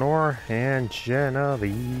 Gav'Et-Oni, Eleanor, and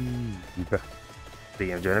Je-Ne-Viv.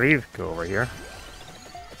 Speaking of Je-Ne-Viv, go over here.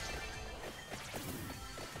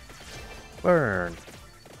 Burn.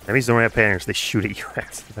 Enemies don't have patterns, they shoot at you.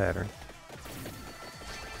 That's the pattern.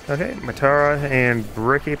 Okay, Matara and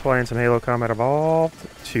Bricky playing some Halo Combat Evolved.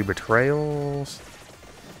 2 betrayals.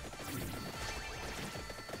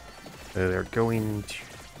 So they're going to,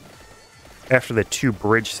 after the 2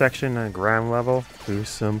 bridge section on ground level, do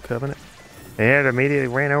some Covenant. And immediately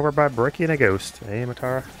ran over by Bricky and a ghost. Hey,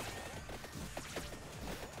 Matara.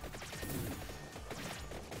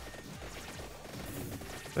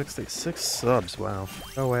 66 subs, wow.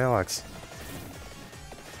 Oh, Alex.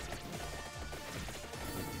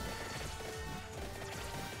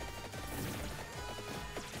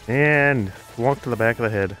 And walk to the back of the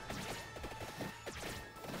head.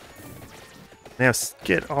 Now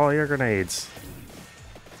get all your grenades.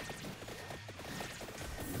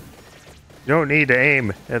 You don't need to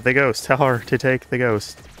aim at the ghost. Tell her to take the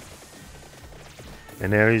ghost.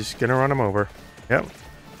 And now he's gonna run him over. Yep.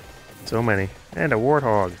 So many. And a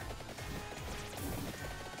warthog.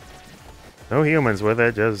 No humans with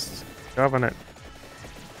it, just Covenant.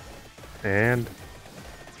 And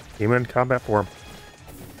human combat form.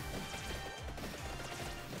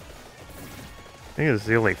 I think it's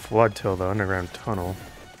the only flood till the underground tunnel.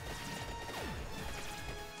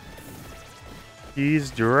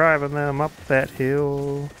 He's driving them up that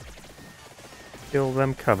hill. Kill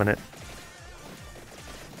them, Covenant.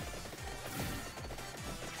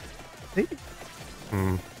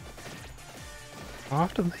 How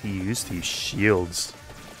often they use these shields?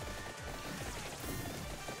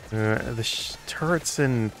 The turrets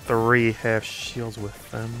in 3 have shields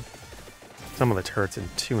with them. Some of the turrets in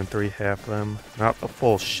 2 and 3 have them. Not the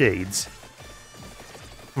full shades.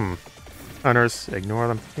 Hunters, ignore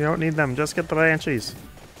them. You don't need them, just get the Banshees.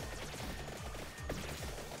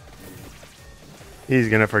 He's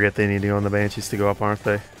gonna forget they need to go on the Banshees to go up, aren't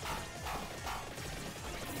they?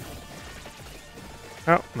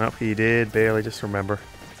 Oh, nope, he did barely just remember.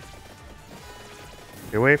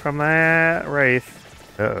 Get away from that Wraith.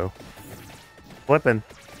 Uh-oh. Flipping.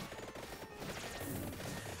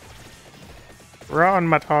 Run,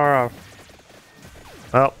 Matara.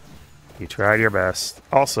 Well, you tried your best.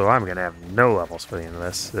 Also, I'm gonna have no levels for the end of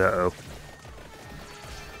this. Uh-oh.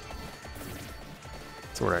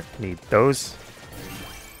 Sort of need those.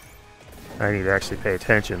 I need to actually pay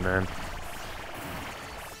attention then.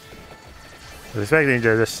 I was expecting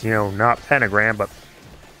to just, you know, not pentagram, but,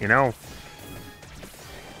 you know.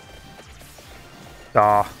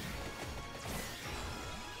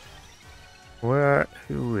 What?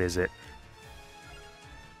 Who is it?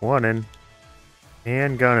 One-in.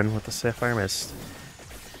 And gunning with the Sapphire Mist.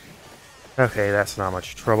 Okay, that's not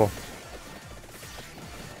much trouble.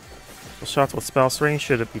 Well, shots with spell range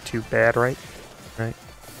shouldn't be too bad, right? Right.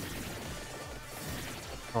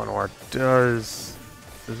 Eleanor does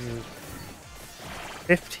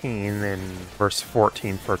 15 and verse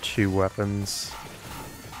 14 for 2 weapons.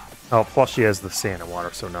 Oh, plus she has the sand and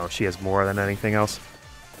water, so no, she has more than anything else.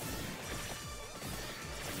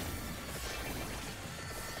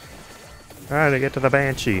 Alright, I get to the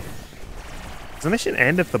Banshee. Does the mission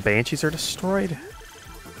end if the Banshees are destroyed?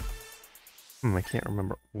 I can't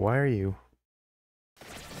remember. Why are you...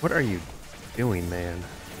 What are you doing, man?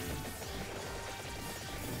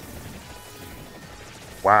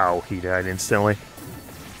 Wow, he died instantly.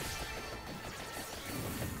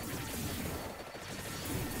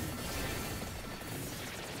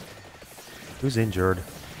 Who's injured?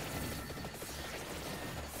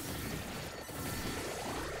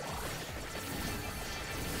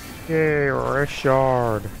 Yay,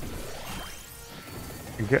 Richard.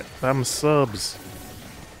 Get them subs.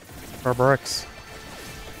 For bricks.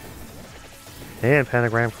 And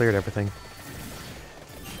Pentagram cleared everything.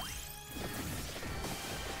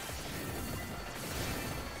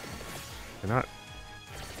 You're not...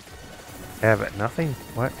 Have it, nothing?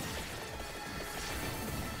 What?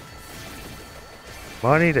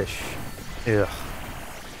 Money to ugh.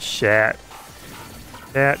 Chat.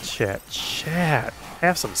 Chat.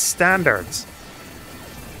 Have some standards.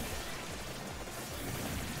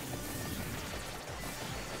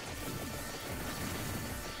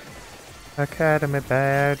 Academy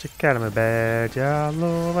badge, I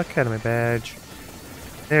love Academy badge.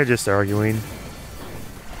 They're just arguing.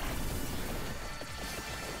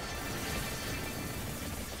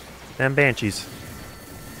 And Banshees.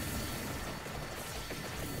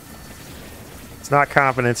 It's not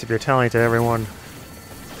confidence if you're telling it to everyone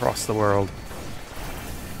across the world.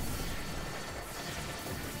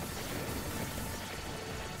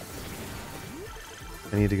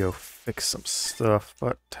 I need to go fix some stuff,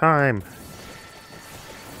 but time.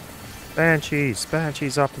 Banshees!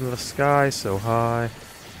 Banshees up in the sky so high.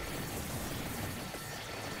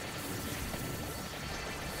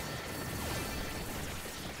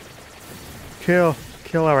 Kill!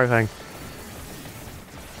 Kill everything.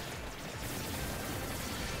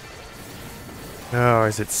 Oh,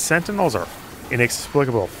 is it Sentinels or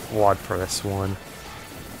inexplicable flood for this one?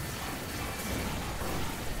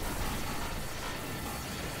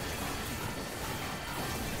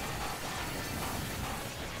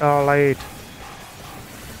 Oh, late.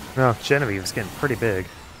 No, Je-Ne-Viv is getting pretty big.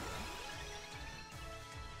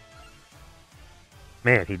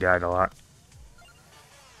 Man, he died a lot.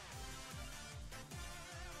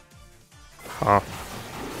 Huh.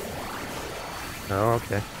 Oh,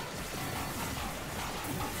 okay.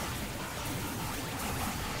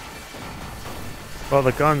 Well,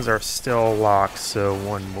 the guns are still locked, so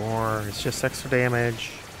one more. It's just extra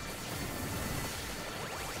damage.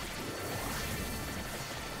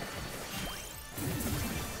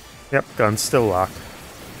 Yep, gun's still locked.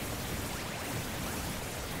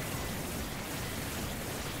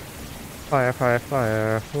 Fire, fire,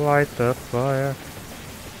 fire. Light the fire.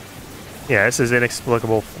 Yeah, this is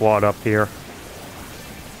inexplicable flood up here.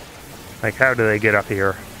 Like, how do they get up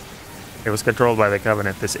here? It was controlled by the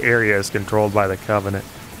Covenant. This area is controlled by the Covenant.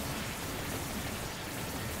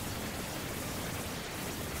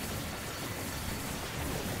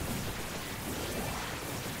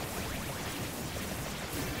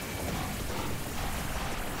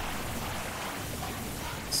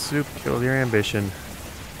 Soup killed your ambition.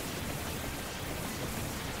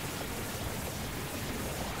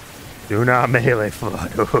 Do not melee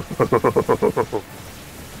flood.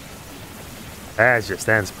 That just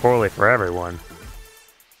ends poorly for everyone.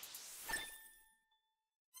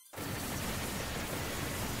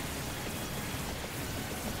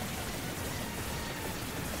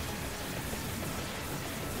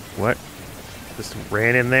 What? Just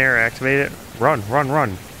ran in there, activated it. Run, run,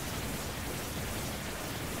 run.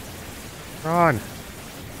 Run.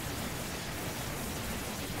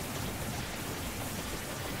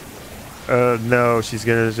 No, she's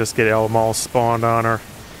gonna just get Elmal spawned on her.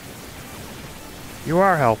 You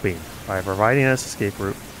are helping by providing us escape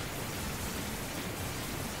route.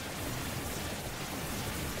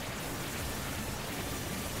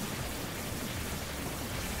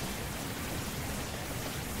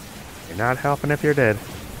 You're not helping if you're dead.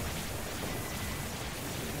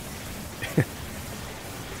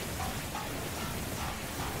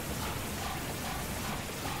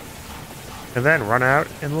 And then run out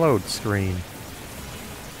and load screen.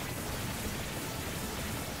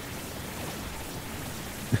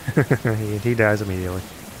 He dies immediately.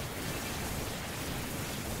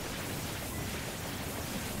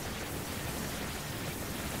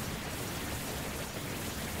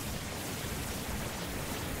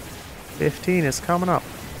 $15 is coming up.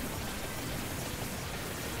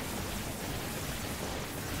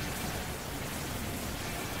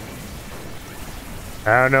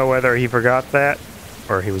 I don't know whether he forgot that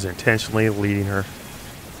or he was intentionally leading her.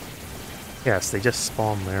 Yes, they just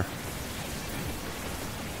spawned there.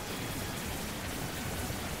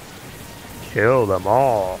 Kill them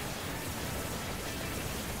all.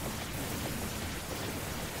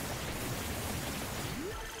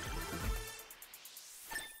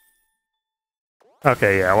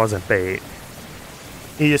 Okay, yeah, it wasn't bait.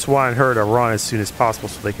 He just wanted her to run as soon as possible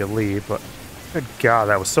so they could leave, but good God,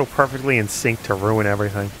 that was so perfectly in sync to ruin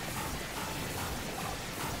everything.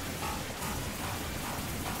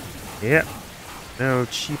 Yep. No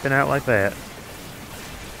cheaping out like that.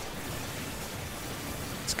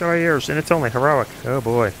 Yours, and it's only heroic. Oh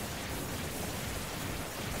boy.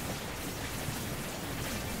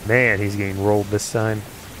 Man, he's getting rolled this time.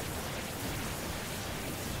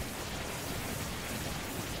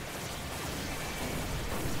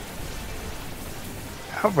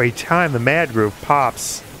 Every time the mad group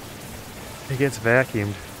pops, it gets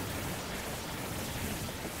vacuumed.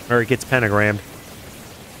 Or it gets pentagrammed.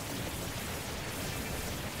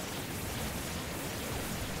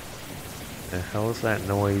 The hell is that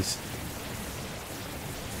noise?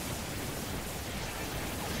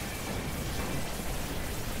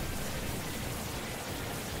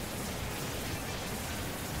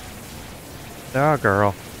 Oh,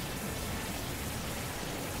 girl.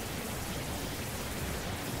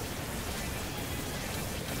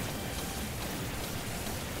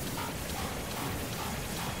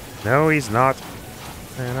 No, he's not.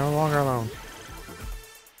 They're no longer alone.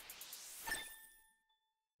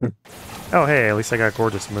 Oh, hey, at least I got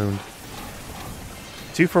Gorgeous Moon.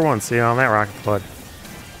 2 for 1, see on that rocket flood.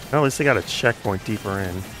 Well, at least I got a checkpoint deeper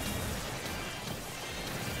in.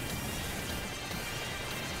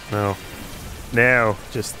 No. Now,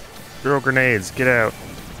 just throw grenades. Get out.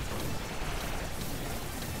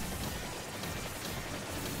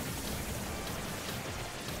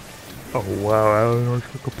 Oh wow, I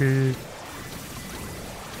took a pee.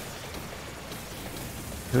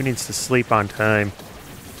 Who needs to sleep on time?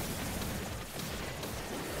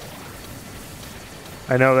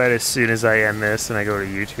 I know that as soon as I end this and I go to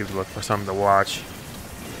YouTube to look for something to watch,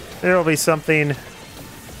 there'll be something.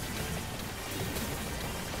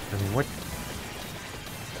 I mean, what?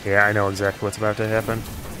 Yeah, I know exactly what's about to happen.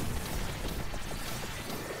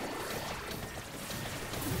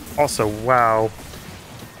 Also, wow.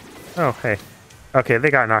 Oh, hey. Okay, they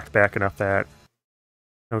got knocked back enough that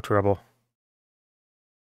no trouble.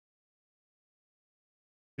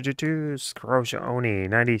 Scorej-Oni,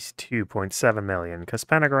 92.7 million.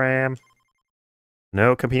 Pentagram.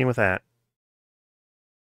 No competing with that.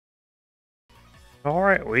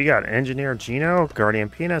 Alright, we got Engineer Gino, Guardian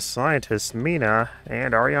Penis, Scientist Minnah,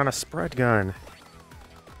 and Ariana Spread Gun.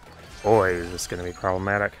 Boy, is this going to be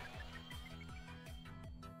problematic.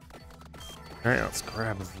 Alright, let's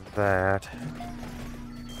grab that.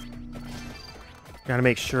 Gotta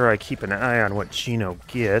make sure I keep an eye on what Gino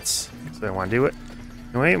gets, because I don't want to do it.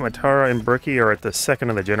 Anyway, Matara and Bricky are at the second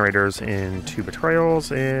of the generators in 2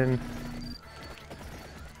 betrayals in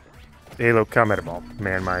Halo Combat Ball.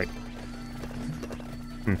 Man, my...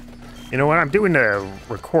 You know, when I'm doing a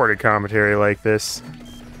recorded commentary like this,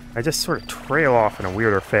 I just sort of trail off in a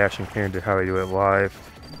weirder fashion compared to how I do it live.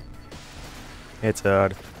 It's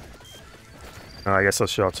odd. I guess I'll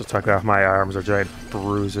show up to talk about my arms are giant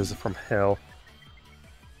bruises from hell.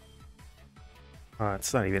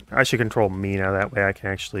 It's not even... I should control Minnah, that way I can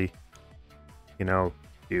actually, you know,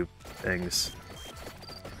 do things.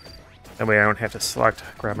 That way I don't have to select,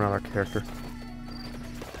 grab another character.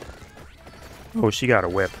 Oh, she got a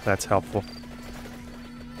whip. That's helpful.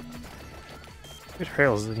 The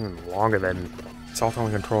trail isn't even longer than Assault on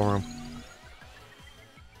the Control Room.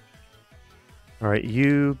 Alright,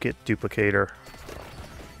 you get Duplicator.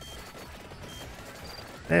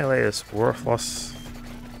 Melee is worthless.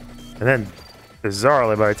 And then,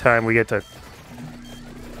 bizarrely, by the time we get to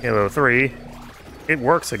Halo 3, it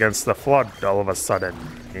works against the Flood all of a sudden.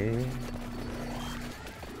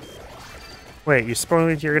 Wait, you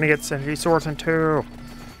spoiled you're gonna get Synergy Swords in 2.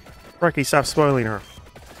 Bricky, stop spoiling her.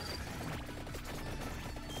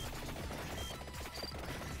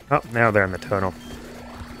 Oh, now they're in the tunnel.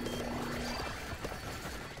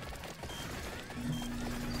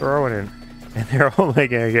 Throw it in. And they're only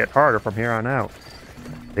gonna get harder from here on out.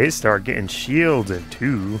 They start getting shields in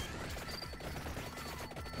 2.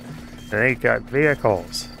 And they got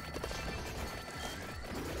vehicles.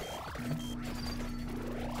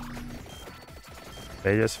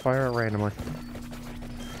 They just fire randomly.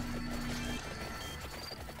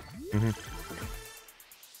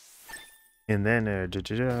 And then,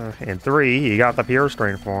 in 3, you got the Pure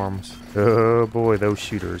Strain forms. Oh boy, those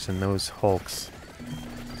shooters and those hulks.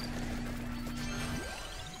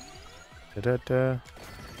 Should I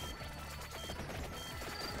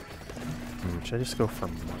just go for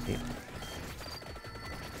money?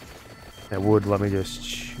 That would let me just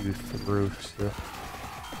chew through stuff.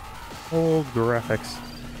 Old graphics.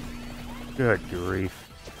 Good grief.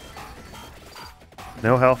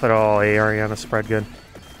 No health at all, Ariana Spread Gun.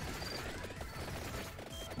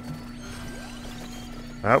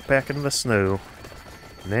 Out back into the snow.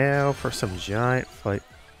 Now for some giant fight.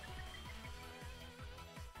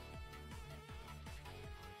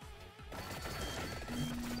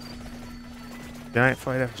 Giant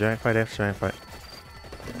fight after giant fight after giant fight.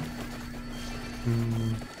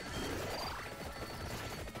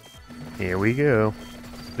 Here we go.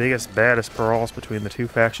 Biggest, baddest brawls between the 2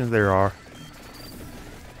 factions there are.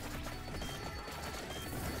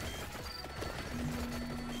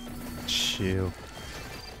 Chill.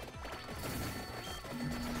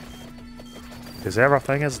 Because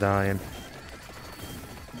everything is dying.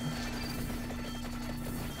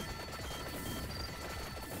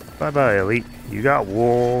 Bye-bye, Elite. You got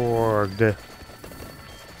warged.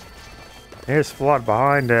 There's Flood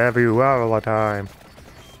behind every all the time.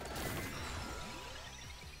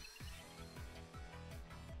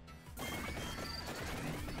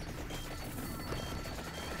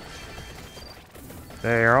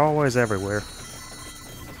 They're always everywhere.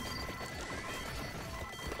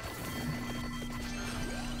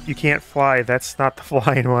 You can't fly, that's not the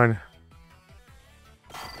flying one.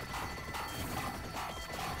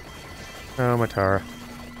 Oh, Matara.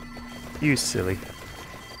 You silly.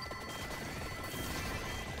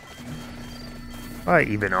 Why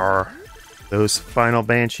even are those final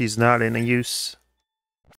Banshees not in use?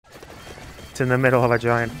 It's in the middle of a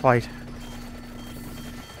giant fight.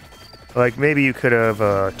 Like, maybe you could have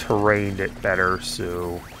terrained it better,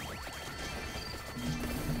 so...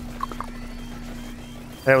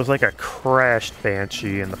 That was like a crashed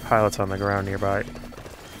Banshee, and the pilot's on the ground nearby.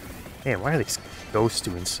 Man, why are these ghosts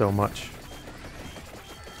doing so much?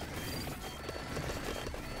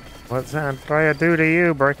 What's Andrea do to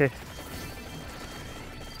you, Bricky?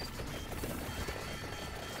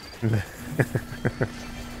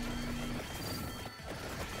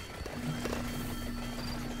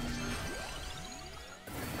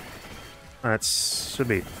 That should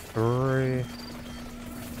be 3.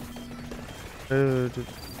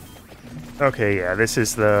 Okay, yeah, this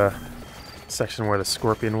is the section where the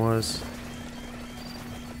scorpion was.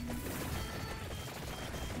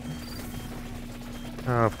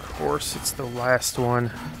 Of course, it's the last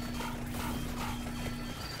one.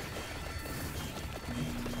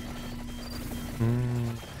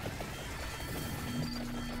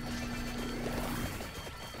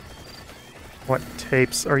 What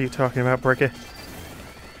tapes are you talking about, Bricky?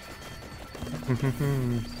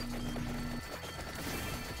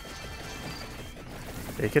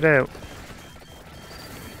 Take it out.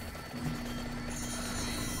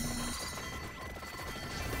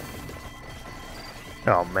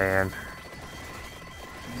 Oh, man.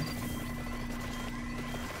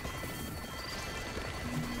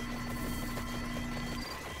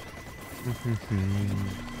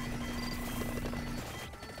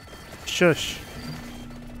 Shush.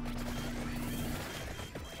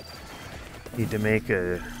 Need to make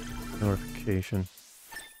a notification.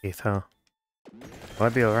 8th, huh? Will I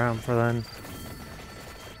be around for then?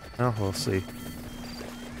 Oh, we'll see.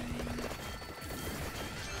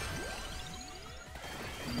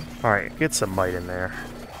 Alright, get some might in there.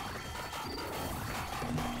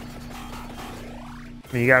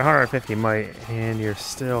 I mean, you got 150 might, and you're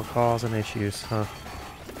still causing issues, huh?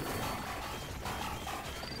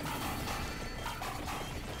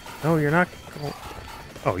 No, you're not going...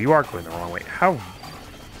 Oh, you are going the wrong way. How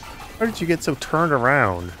did you get so turned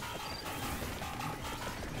around?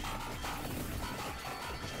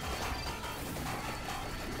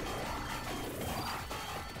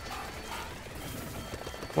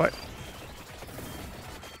 What?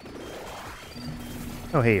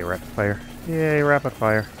 Oh, hey, rapid fire. Yay, rapid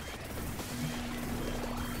fire.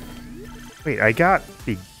 Wait, I got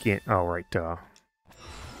begin... Oh, right, duh.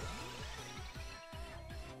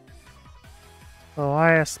 The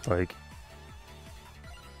last, like...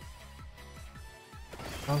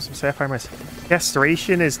 Oh, some sapphire mice.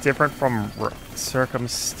 Castration is different from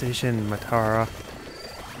circumcision, Matara.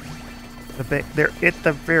 They're at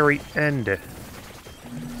the very end.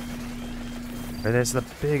 Where there's the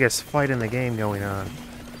biggest fight in the game going on.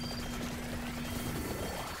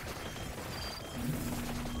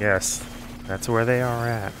 Yes, that's where they are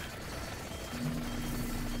at.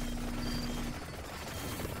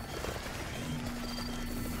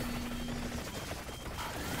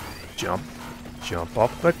 Jump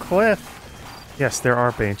off the cliff. Yes, there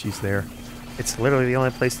are banshees there. It's literally the only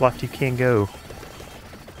place left you can go.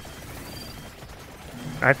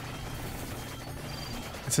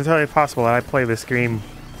 It's entirely possible that I played this game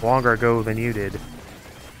longer ago than you did.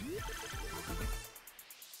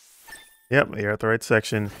 Yep, you're at the right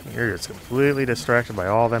section. You're just completely distracted by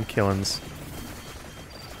all them killings.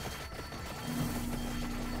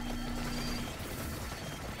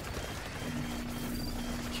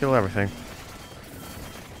 Kill everything.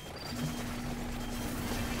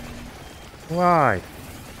 Why?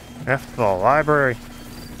 F the library.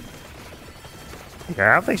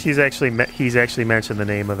 Yeah, I don't think he's actually mentioned the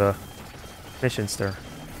name of the missions there.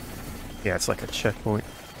 Yeah, it's like a checkpoint.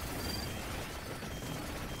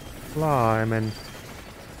 Climbing.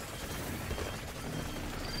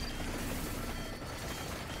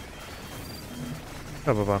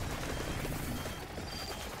 Oh,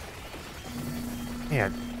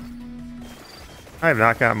 man, I have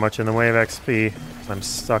not got much in the way of XP. I'm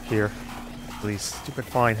stuck here. These stupid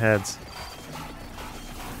flying heads.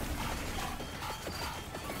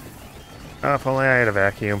 Oh, if only I had a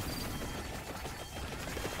vacuum.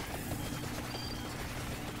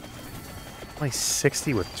 Only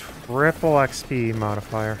 60 with triple XP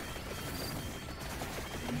modifier.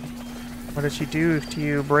 What did she do to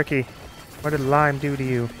you, Bricky? What did Lime do to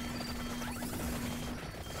you?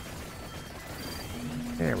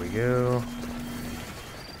 There we go.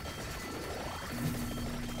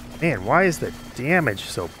 Man, why is the damage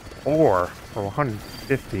so poor for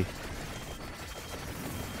 150?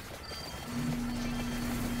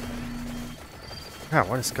 God,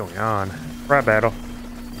 what is going on? Crab battle.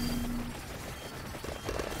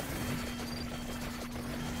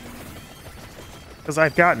 Because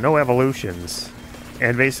I've got no evolutions.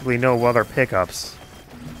 And basically no other pickups.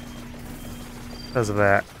 Because of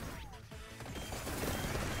that.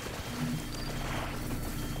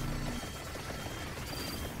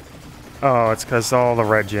 Oh, it's because all the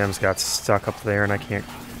red gems got stuck up there and I can't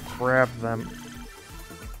grab them.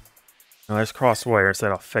 Now there's cross wires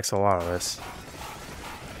that'll fix a lot of this.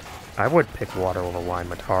 I would pick water over wine,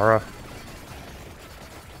 Matara.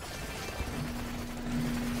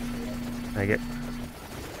 I get...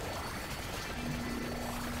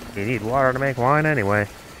 You need water to make wine anyway.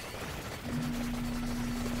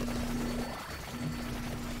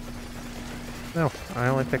 No, I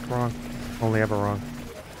only picked wrong. Only ever wrong.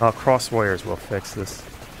 Cross wires will fix this.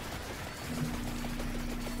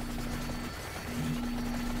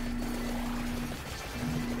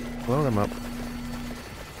 Blow them up.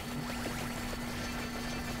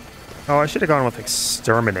 Oh, I should have gone with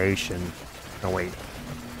extermination. No, wait.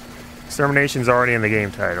 Extermination's already in the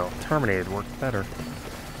game title. Terminated worked better.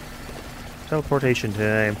 Teleportation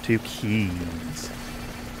time, 2 keys.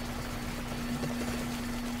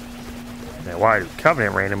 Now, why do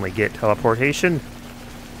Covenant randomly get teleportation?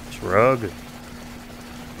 Shrug.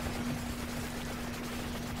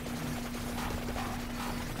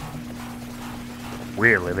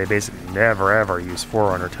 Weirdly, they basically never ever use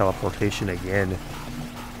Forerunner teleportation again.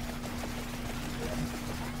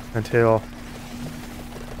 Until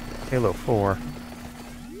Halo 4.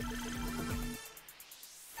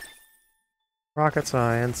 Rocket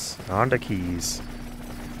science, on to keys.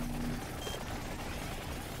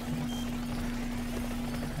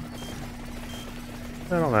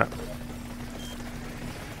 Not on that.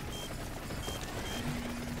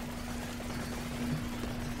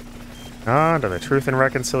 On to the Truth and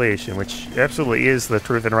Reconciliation, which absolutely is the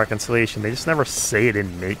Truth and Reconciliation. They just never say it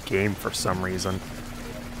in mid-game for some reason.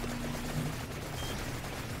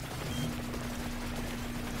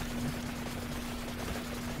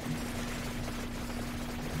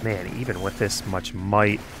 Man, even with this much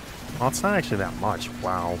might... Well, it's not actually that much.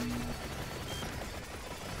 Wow.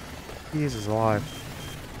 He is alive.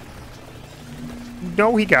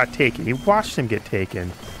 No, he got taken. You watched him get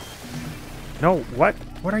taken. No, what?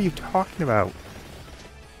 What are you talking about?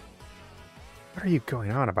 What are you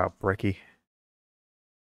going on about, Bricky?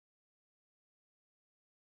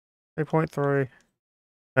 3.3.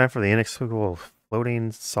 Time for the inexplicable floating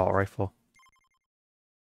assault rifle.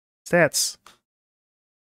 Stats.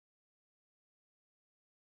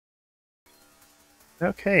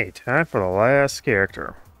 Okay, time for the last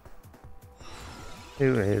character.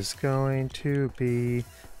 Who is going to be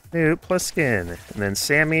Newt Pliskin. And then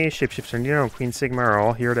Sammy, Shapeshifter Nino, and Queen Sigma are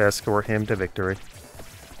all here to escort him to victory.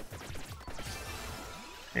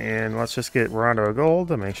 And let's just get Rondo a gold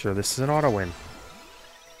to make sure this is an auto win.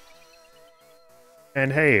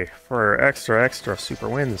 And hey, for extra super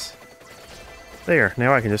wins. There,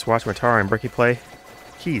 now I can just watch Matara and Bricky play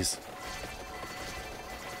keys.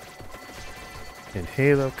 In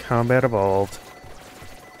Halo Combat Evolved.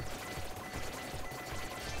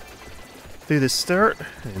 Through the start,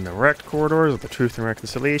 in the wrecked corridors of the Truth and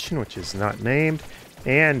Reconciliation, which is not named,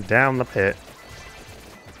 and down the pit.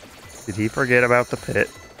 Did he forget about the pit?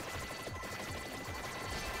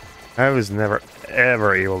 I was never,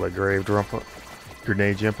 ever able to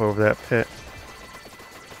grenade jump over that pit.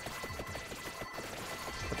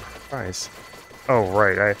 Surprise. Oh,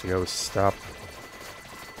 right, I have to go stop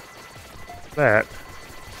that.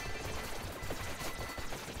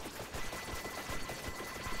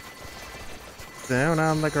 Down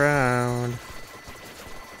on the ground.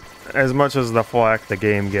 As much as the flack the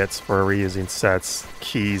game gets for reusing sets,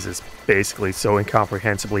 keys is basically so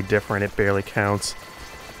incomprehensibly different it barely counts.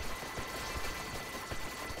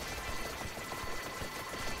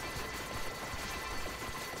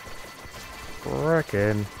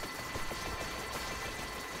 Frickin'.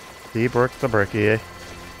 Deep work the Bricky, eh?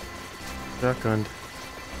 Second.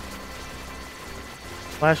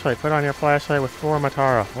 Flashlight, put on your flashlight with 4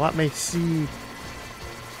 Matara. Let me see.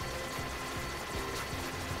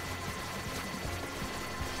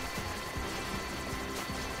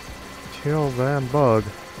 Kill that bug.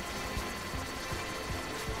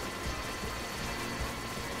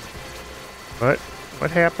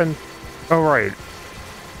 What happened? Oh, right.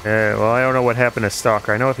 Well, I don't know what happened to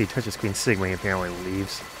Stalker. I know if he touches Queen Sigma, he apparently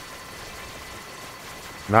leaves.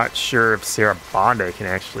 Not sure if Sarah Bonda can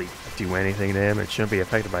actually do anything to him. It shouldn't be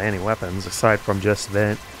affected by any weapons, aside from just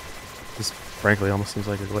Vent. This, frankly, almost seems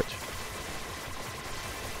like a glitch.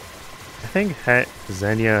 I think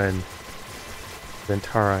Xenia and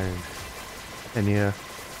Ventara and Enya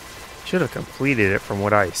should have completed it from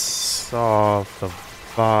what I saw of the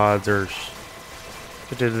VODs, or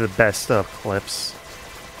We did the best of clips.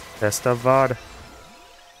 Best of VOD.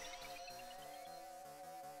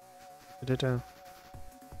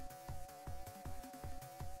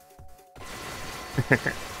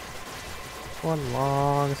 One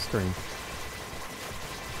long string.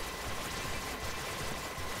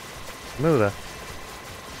 Smoother.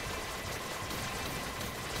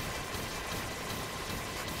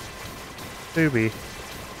 Doobie.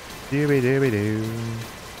 Doobie doobie doo.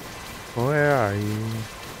 Where are you?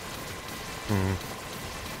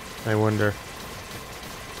 I wonder.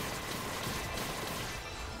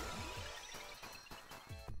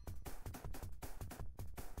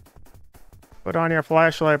 Put on your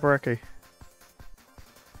flashlight, Bricky.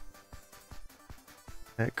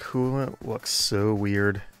 That coolant looks so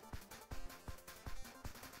weird.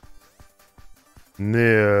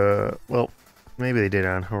 No, well, maybe they did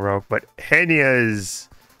on heroic, but Henya's.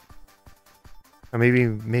 Maybe,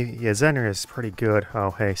 yeah, Zenner is pretty good.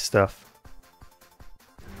 Oh, hey, stuff.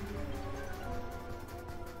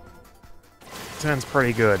 Zen's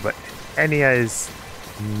pretty good, but Henya is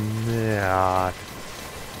not.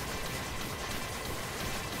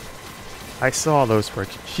 I saw those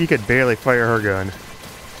freaks. She could barely fire her gun.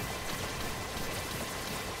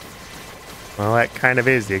 Well, that kind of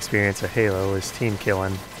is the experience of Halo, is team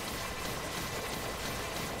killing.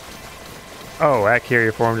 Oh, that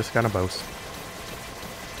carrier form just got a boast.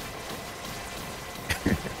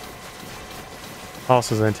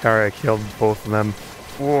 Also, Zantara killed both of them.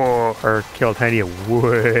 Whoa, or killed Henya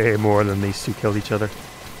way more than these two killed each other.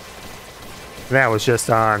 And that was just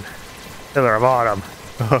on Pillar of Autumn.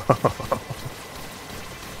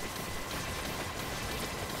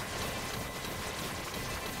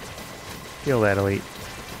 Kill that elite.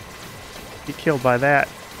 Get killed by that.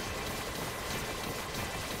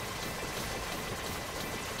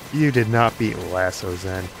 You did not beat Lasso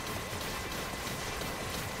Zen.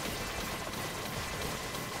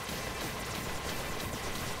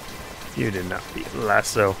 You did not beat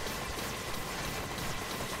Lasso.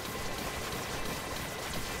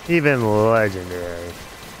 Even legendary.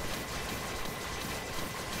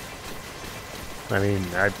 I mean,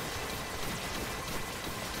 I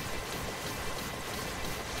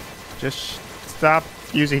just stop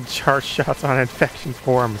using charge shots on infection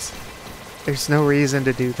forms. There's no reason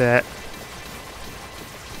to do that.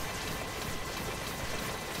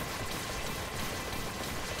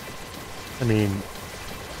 I mean,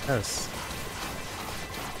 yes.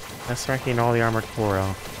 That's ranking all the armored core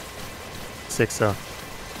out. 6-0.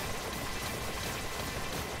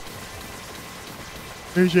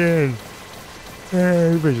 Vision!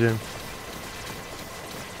 Hey, vision.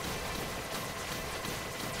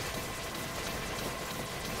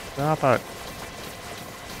 Stop it.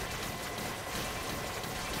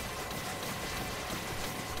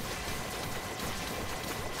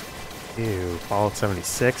 Ew, Fallout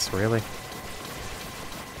 76, really?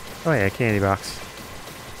 Oh yeah, candy box.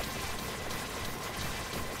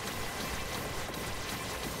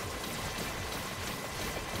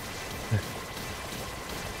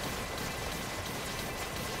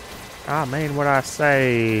 Ah, man, what I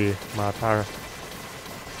say, Matara.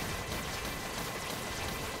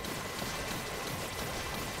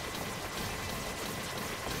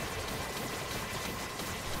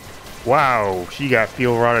 Wow, she got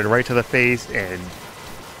fuel rotted right to the face and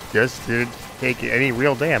just didn't take any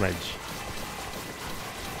real damage.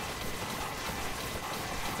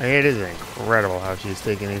 It is incredible how she's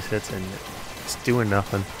taking these hits and it's doing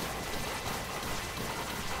nothing.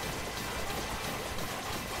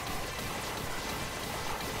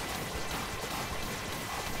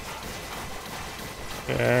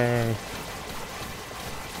 Yay.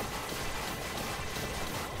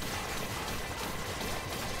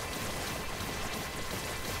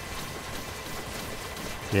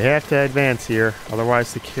 You have to advance here,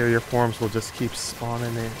 otherwise the carrier forms will just keep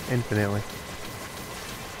spawning infinitely.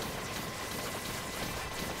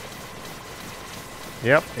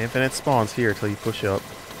 Yep, infinite spawns here till you push up.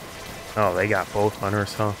 Oh, they got both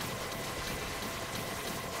hunters, huh?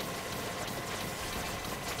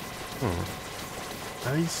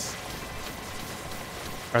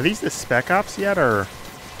 Are these the Spec Ops yet, or?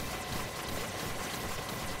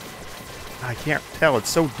 I can't tell. It's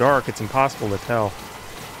so dark, it's impossible to tell.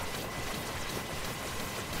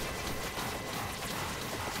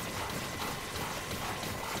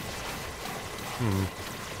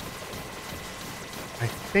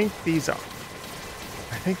 I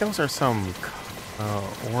think those are some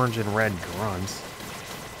orange and red grunts.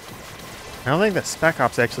 I don't think the Spec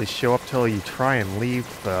Ops actually show up till you try and leave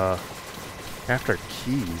after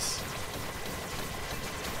keys.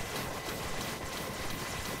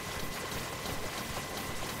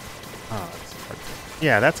 Oh,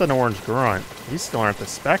 yeah, that's an orange grunt. These still aren't the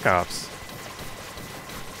Spec Ops.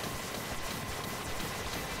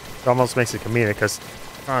 It almost makes it comedic because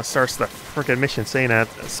it starts the frickin' mission saying that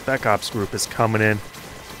the Spec Ops group is coming in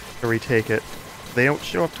to retake it. They don't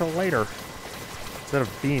show up till later instead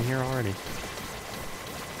of being here already.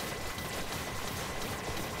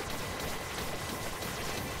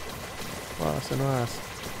 Less and less.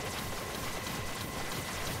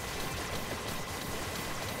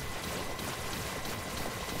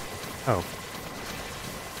 Oh.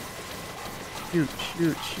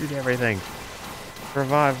 Shoot everything.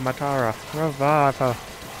 Revive Matara. Revive her.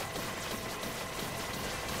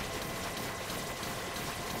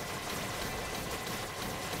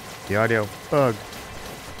 The audio bug.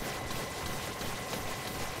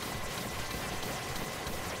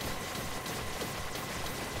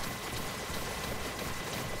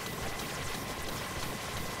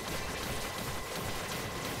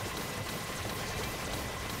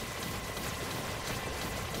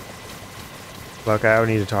 Look, I don't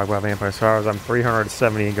need to talk about Vampire Survivors. I'm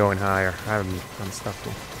 370 and going higher. I haven't done stuff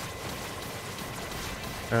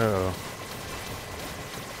to... Oh.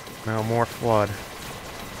 No, more flood.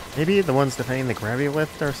 Maybe the ones defending the gravity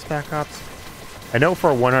lift are Spec Ops? I know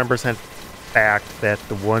for a 100% fact that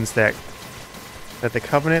the ones that the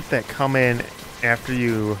Covenant that come in after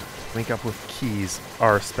you link up with keys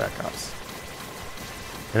are Spec Ops.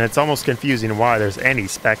 And it's almost confusing why there's any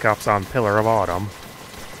Spec Ops on Pillar of Autumn.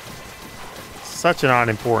 Such an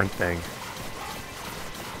unimportant thing.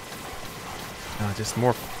 Just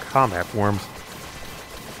more combat worms.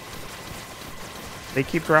 They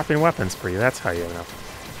keep dropping weapons for you, that's how you know.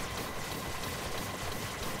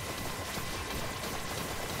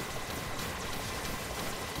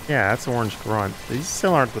 Yeah, that's Orange Grunt. These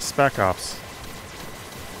still aren't the Spec Ops.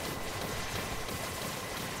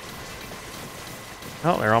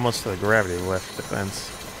 Oh, they're almost to the gravity lift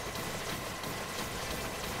defense.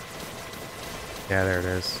 Yeah, there it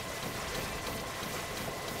is.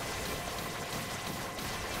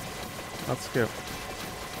 Let's go.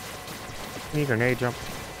 You need a grenade jump.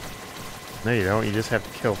 No, you don't. You just have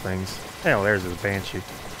to kill things. Hell, there's the Banshee.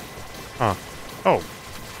 Huh. Oh.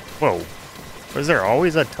 Whoa. Was there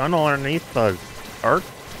always a tunnel underneath the arch?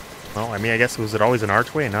 Well, I mean, I guess was it always an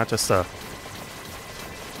archway and not just a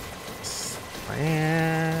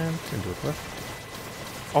slant into a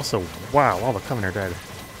cliff? Also, wow, all the Coven are dead.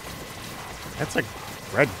 That's a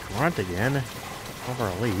red grunt again. Over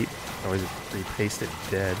elite. Always repasted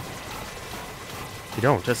dead. If you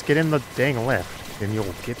don't, just get in the dang lift, and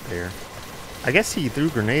you'll get there. I guess he threw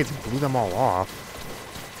grenades and blew them all off.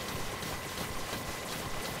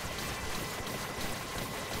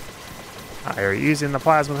 You're using the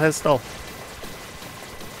plasma pistol.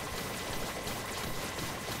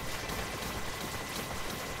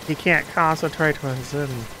 He can't concentrate when he's in.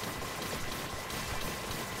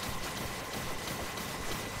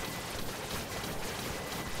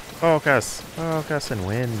 Focus. Focus and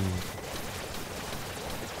win.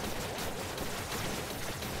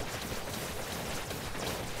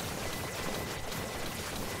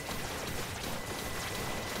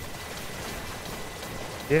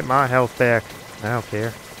 Get my health back. I don't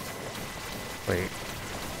care. Wait.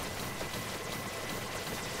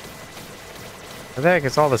 Where the heck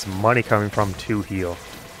is all this money coming from to heal?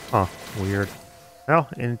 Huh. Weird. Well,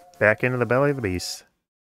 back into the belly of the beast.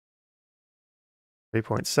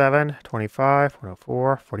 3.7, 25,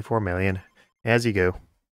 104, 44 million. As you go.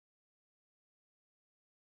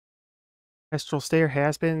 Astral Stair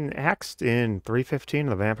has been axed in 315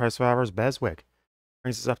 of the Vampire Survivors BESWEC.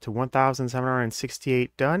 Brings us up to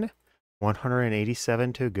 1,768 done.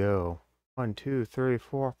 187 to go. 1, 2, 3,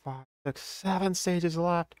 4, 5, 6, 7 stages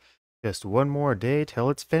left. Just one more day till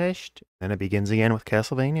it's finished. Then it begins again with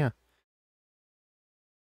Castlevania.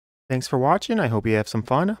 Thanks for watching. I hope you have some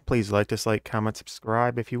fun. Please like, dislike, comment,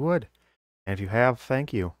 subscribe if you would. And if you have,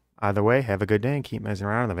 thank you. Either way, have a good day and keep messing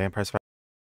around in the Vampire Survivors.